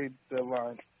the trade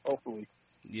deadline, hopefully.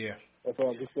 Yeah. That's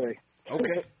all I can say.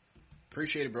 Okay.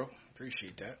 Appreciate it, bro.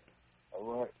 Appreciate that. All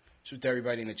right. Salute to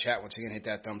everybody in the chat. Once again, hit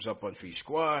that thumbs up on Free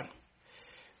Squad.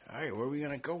 All right, where are we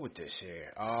going to go with this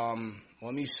here?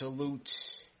 Let me salute.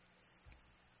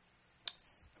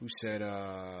 Who said,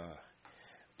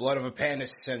 Blood of a Panda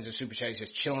sends a super chat. He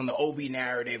says, chilling the Obi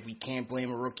narrative. We can't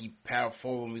blame a rookie power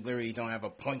forward when we literally don't have a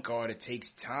point guard. It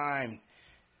takes time.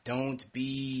 Don't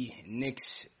be Nick's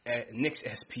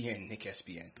SPN. Nick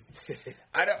SPN.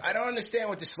 I don't understand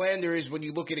what the slander is when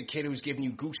you look at a kid who's giving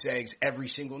you goose eggs every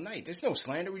single night. There's no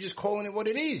slander. We're just calling it what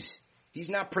it is. He's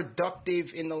not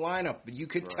productive in the lineup. But you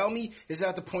could tell me he's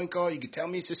not the point guard. You could tell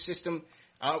me it's a system.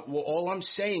 Well, all I'm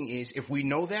saying is if we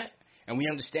know that and we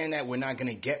understand that we're not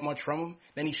going to get much from him,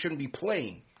 then he shouldn't be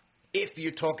playing. If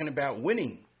you're talking about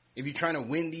winning, if you're trying to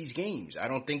win these games, I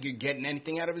don't think you're getting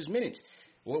anything out of his minutes.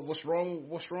 What's wrong?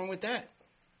 What's wrong with that?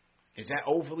 Is that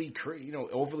overly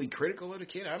critical of the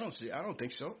kid? I don't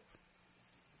think so.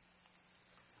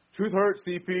 Truth hurts,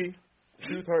 CP.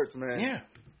 Truth hurts, man. Yeah.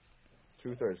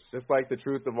 Truth hurts. Just like the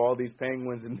truth of all these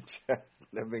penguins in the chat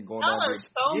that have been going on.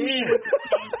 So mean.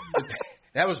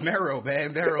 That was Mero,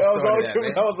 man. Mero started that,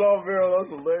 man. That was all Mero. That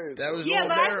was hilarious. That was yeah, all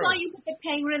but Mero. I saw you put the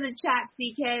penguin in the chat,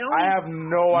 CK. I have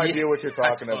no idea what you're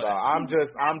talking about. I'm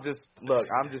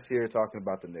just here talking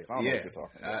about the Knicks. I don't know what you're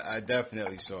talking about. I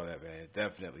definitely saw that, man.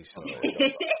 Definitely saw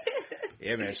that.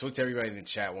 Yeah, man. So to everybody in the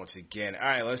chat once again. All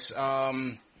right,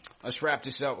 let's wrap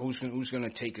this up. Who's gonna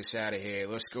take us out of here?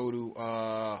 Let's go to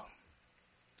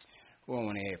who I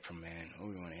want to hear from, man. Who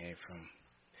we want to hear from?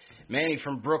 Manny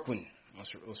from Brooklyn.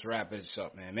 Let's wrap this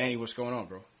up, man. Manny, what's going on,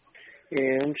 bro?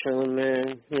 Yeah, I'm chilling,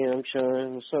 man. Yeah, I'm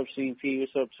chilling. What's up, CP?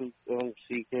 What's up,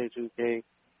 CK2K?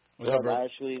 What's up, bro?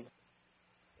 Ashley?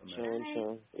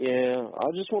 Chilling. Yeah,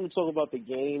 I just want to talk about the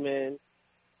game, man.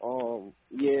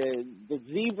 Yeah, the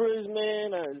Zebras,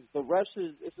 man. The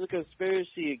refs it's a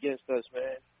conspiracy against us,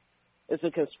 man. It's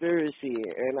a conspiracy,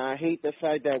 and I hate the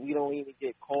fact that we don't even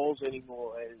get calls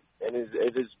anymore, and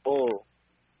it's bull.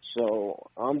 So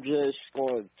I'm just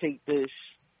going to take this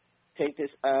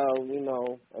out, and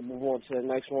move on to the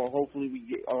next one. Hopefully we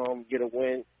get a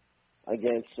win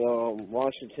against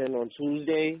Washington on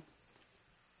Tuesday.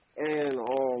 And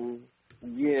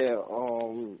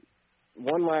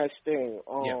one last thing.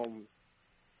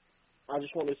 I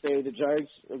just want to say the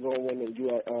Giants are going to win the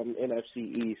NFC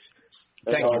East.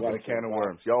 Thank you. Got a can of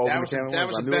worms. Y'all that was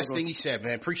the best thing you said,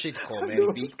 man. Appreciate the call,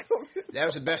 man. That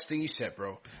was the best thing you said,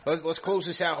 bro. Let's close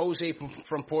this out. Jose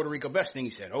from Puerto Rico. Best thing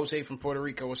you said. Jose from Puerto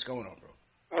Rico. What's going on, bro?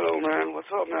 Hello, man. What's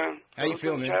up, man? How you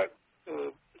feeling, man?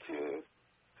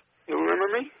 You remember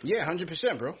me? Yeah,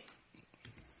 100%, bro.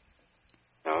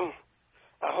 Oh,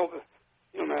 I hope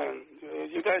man.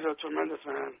 You guys are tremendous,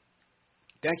 man.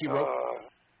 Thank you, bro.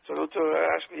 Salute to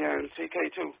Ashley and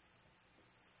CK too.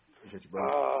 Appreciate you,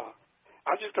 bro.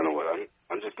 I'm just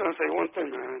gonna say one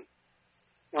thing, man.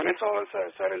 When it's all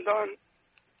said and done,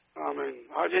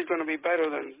 RJ's gonna be better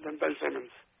than Ben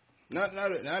Simmons. Not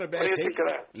a bad take. What do you think of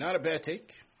that? Not a bad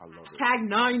take. I love it. Tag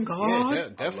 9, God. Yeah,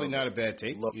 definitely not a bad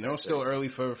take. Still early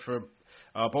for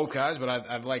both guys, but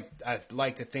I'd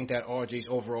like to think that RJ's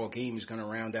overall game is gonna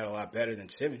round out a lot better than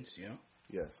Simmons.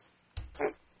 Yes.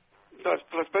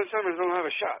 Plus Ben Simmons don't have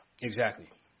a shot. Exactly.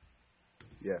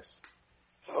 Yes.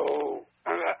 So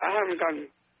I haven't gotten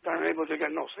able to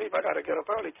get no sleep. I got to get up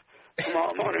early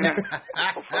tomorrow morning.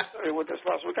 With this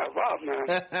loss, we got robbed,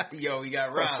 man. Yo, we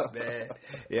got robbed, man.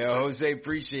 Yo, Jose,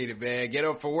 appreciate it, man. Get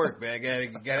up for work, man.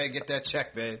 Gotta get that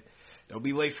check, man. Don't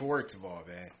be late for work tomorrow,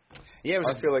 man. Yeah,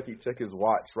 I feel like he checked his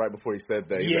watch right before he said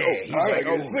that. He's like,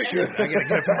 oh, shit, I gotta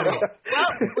get up out of here.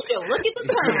 Well, would you look at the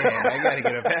time? Yeah, I gotta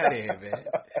get up out of here, man.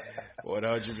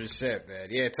 100%, man.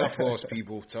 Yeah, tough loss,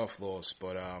 people. Tough loss,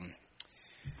 but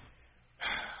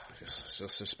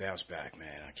just bounce back,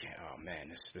 man. I can't. Oh man,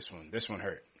 this one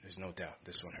hurt. There's no doubt.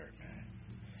 This one hurt, man.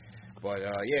 But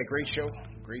yeah, great show,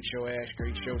 Ash.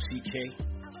 Great show, CK.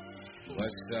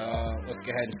 Let's go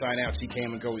ahead and sign out. CK,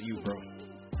 I'm gonna go with you, bro.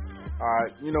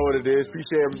 You know what it is.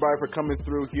 Appreciate everybody for coming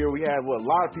through here. We had a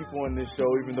lot of people in this show,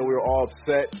 even though we were all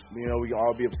upset. We can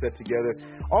all be upset together.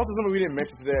 Also, something we didn't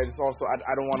mention today. I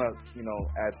don't want to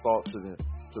add salt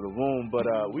to the wound, but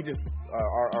we just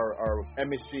our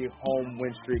MSG home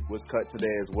win streak was cut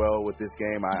today as well with this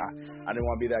game. I didn't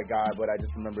want to be that guy, but I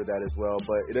just remember that as well.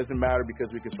 But it doesn't matter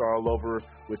because we can start all over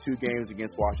with 2 games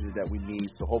against Washington that we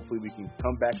need. So hopefully we can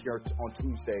come back here on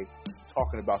Tuesday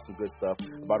talking about some good stuff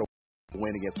about a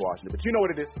win against Washington. But you know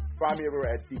what it is. Find me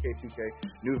everywhere at CK2K.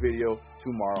 New video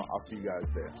tomorrow. I'll see you guys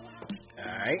there. All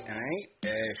right.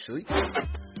 Ashley.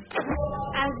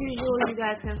 As usual, you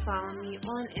guys can follow me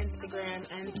on Instagram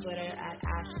and Twitter at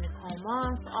Ashley Nicole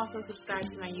Moss. Also, subscribe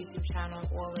to my YouTube channel,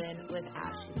 All In with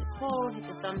Ashley Nicole. Hit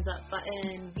the thumbs up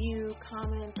button, view,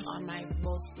 comment on my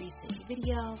most recent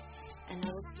video, and I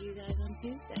will see you guys on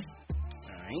Tuesday.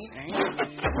 All right.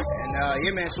 And,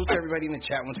 yeah, man, salute to everybody in the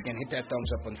chat. Once again, hit that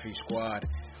thumbs up on Free Squad.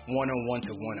 101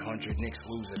 to 100. Knicks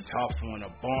lose a tough one, a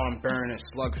barn burner,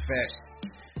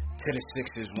 slugfest to the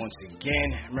Sixers once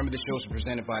again. Remember, the shows are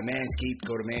presented by Manscaped.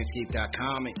 Go to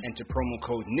manscaped.com and enter promo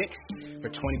code NICKS for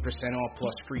 20% off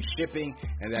plus free shipping,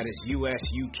 and that is U.S.,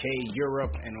 UK,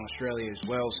 Europe, and Australia as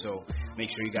well. So make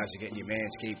sure you guys are getting your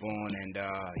Manscaped on and,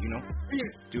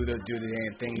 do the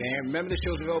damn thing there. Remember, the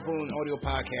show's available in audio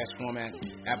podcast format,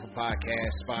 Apple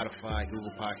Podcasts, Spotify,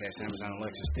 Google Podcasts, Amazon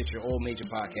Alexa, Stitcher, all major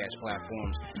podcast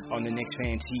platforms on the Knicks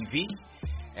Fan TV.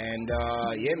 And,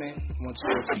 yeah, man, once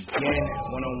again,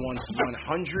 101 to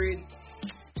 100.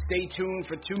 Stay tuned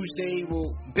for Tuesday.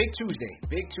 Big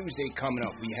Tuesday coming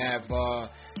up. We have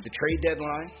the trade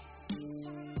deadline.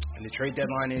 And the trade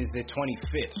deadline is the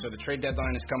 25th. So the trade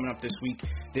deadline is coming up this week.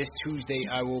 This Tuesday,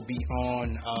 I will be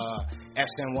on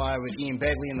SNY with Ian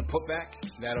Begley in the Putback.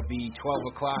 That'll be 12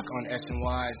 o'clock on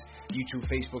SNY's YouTube,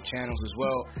 Facebook channels as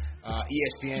well.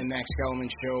 ESPN Max Kellerman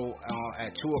show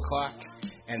at 2 o'clock.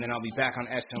 And then I'll be back on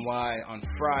SNY on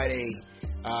Friday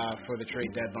for the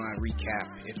trade deadline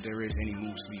recap if there is any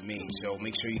moves to be made. So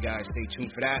make sure you guys stay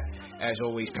tuned for that. As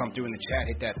always, come through in the chat,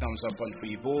 hit that thumbs up button for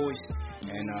your boys,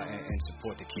 and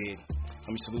support the kid. Let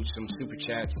me salute some super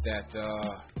chats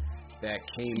that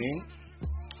came in.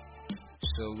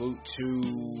 Salute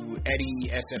to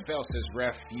Eddie SFL, says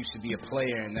ref used to be a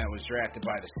player and that was drafted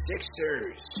by the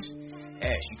Sixers.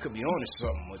 Ash, you could be on to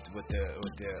something with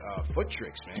the foot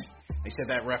tricks, man. They said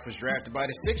that ref was drafted by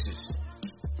the Sixers.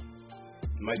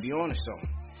 You might be on to something.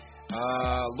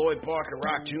 Lloyd Barker,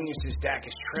 Rock Jr. says Dak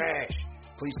is trash.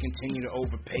 Please continue to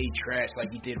overpay trash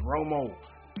like he did Romo.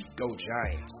 Go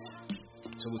Giants.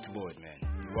 Salute to Lloyd, man.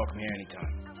 You're welcome here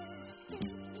anytime.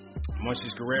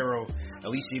 Munches Guerrero, at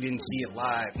least he didn't see it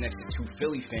live next to two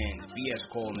Philly fans.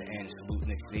 BS call in the end. Salute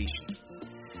Knicks Nation.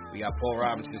 We got Paul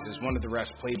Robinson says one of the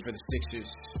refs played for the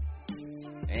Sixers.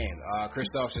 And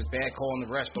Christoph says bad call on the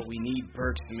refs, but we need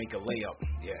Burks to make a layup.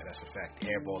 Yeah, that's a fact.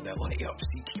 Hairball that layup,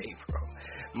 CK, bro.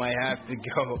 Might have to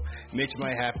go. Mitch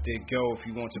might have to go if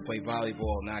he wants to play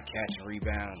volleyball, not catching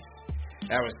rebounds.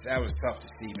 That was tough to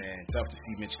see, man. Tough to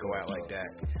see Mitch go out like that.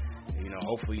 You know,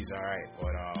 hopefully he's all right,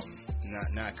 but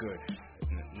not good.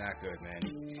 Not good, man.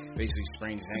 He basically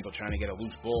sprained his ankle trying to get a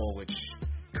loose ball, which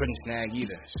couldn't snag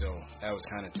either. So that was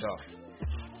kind of tough.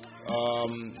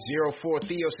 04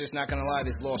 Theo says, not gonna lie,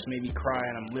 this loss made me cry,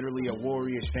 and I'm literally a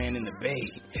Warriors fan in the Bay.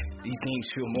 These games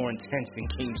feel more intense than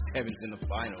Game 7s in the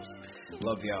finals.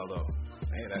 Love y'all though.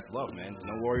 Hey, that's love, man. There's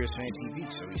no Warriors fan TV,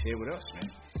 so he's here with us,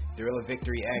 man. Thriller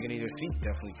victory, agony defeat.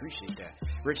 Definitely appreciate that.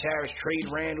 Rich Harris,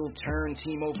 trade Randall, turn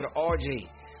team over to RJ.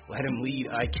 Let him lead.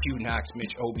 IQ, Knox,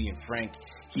 Mitch, Obi, and Frank.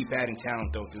 Keep adding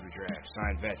talent though through the draft.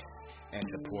 Sign vets and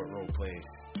support role players.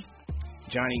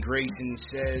 Johnny Grayson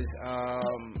says,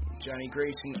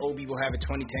 Obi will have a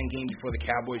 2010 game before the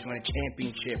Cowboys win a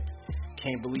championship.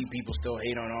 Can't believe people still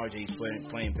hate on RJ. He's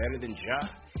playing better than Ja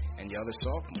and the other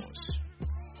sophomores.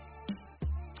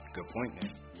 Good point,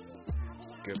 man.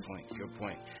 Good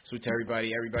point. So to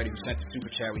everybody who sent the super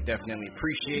chat, we definitely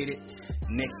appreciate it.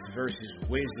 Knicks versus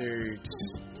Wizards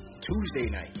Tuesday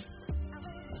night.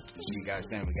 See you guys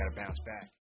then. We got to bounce back.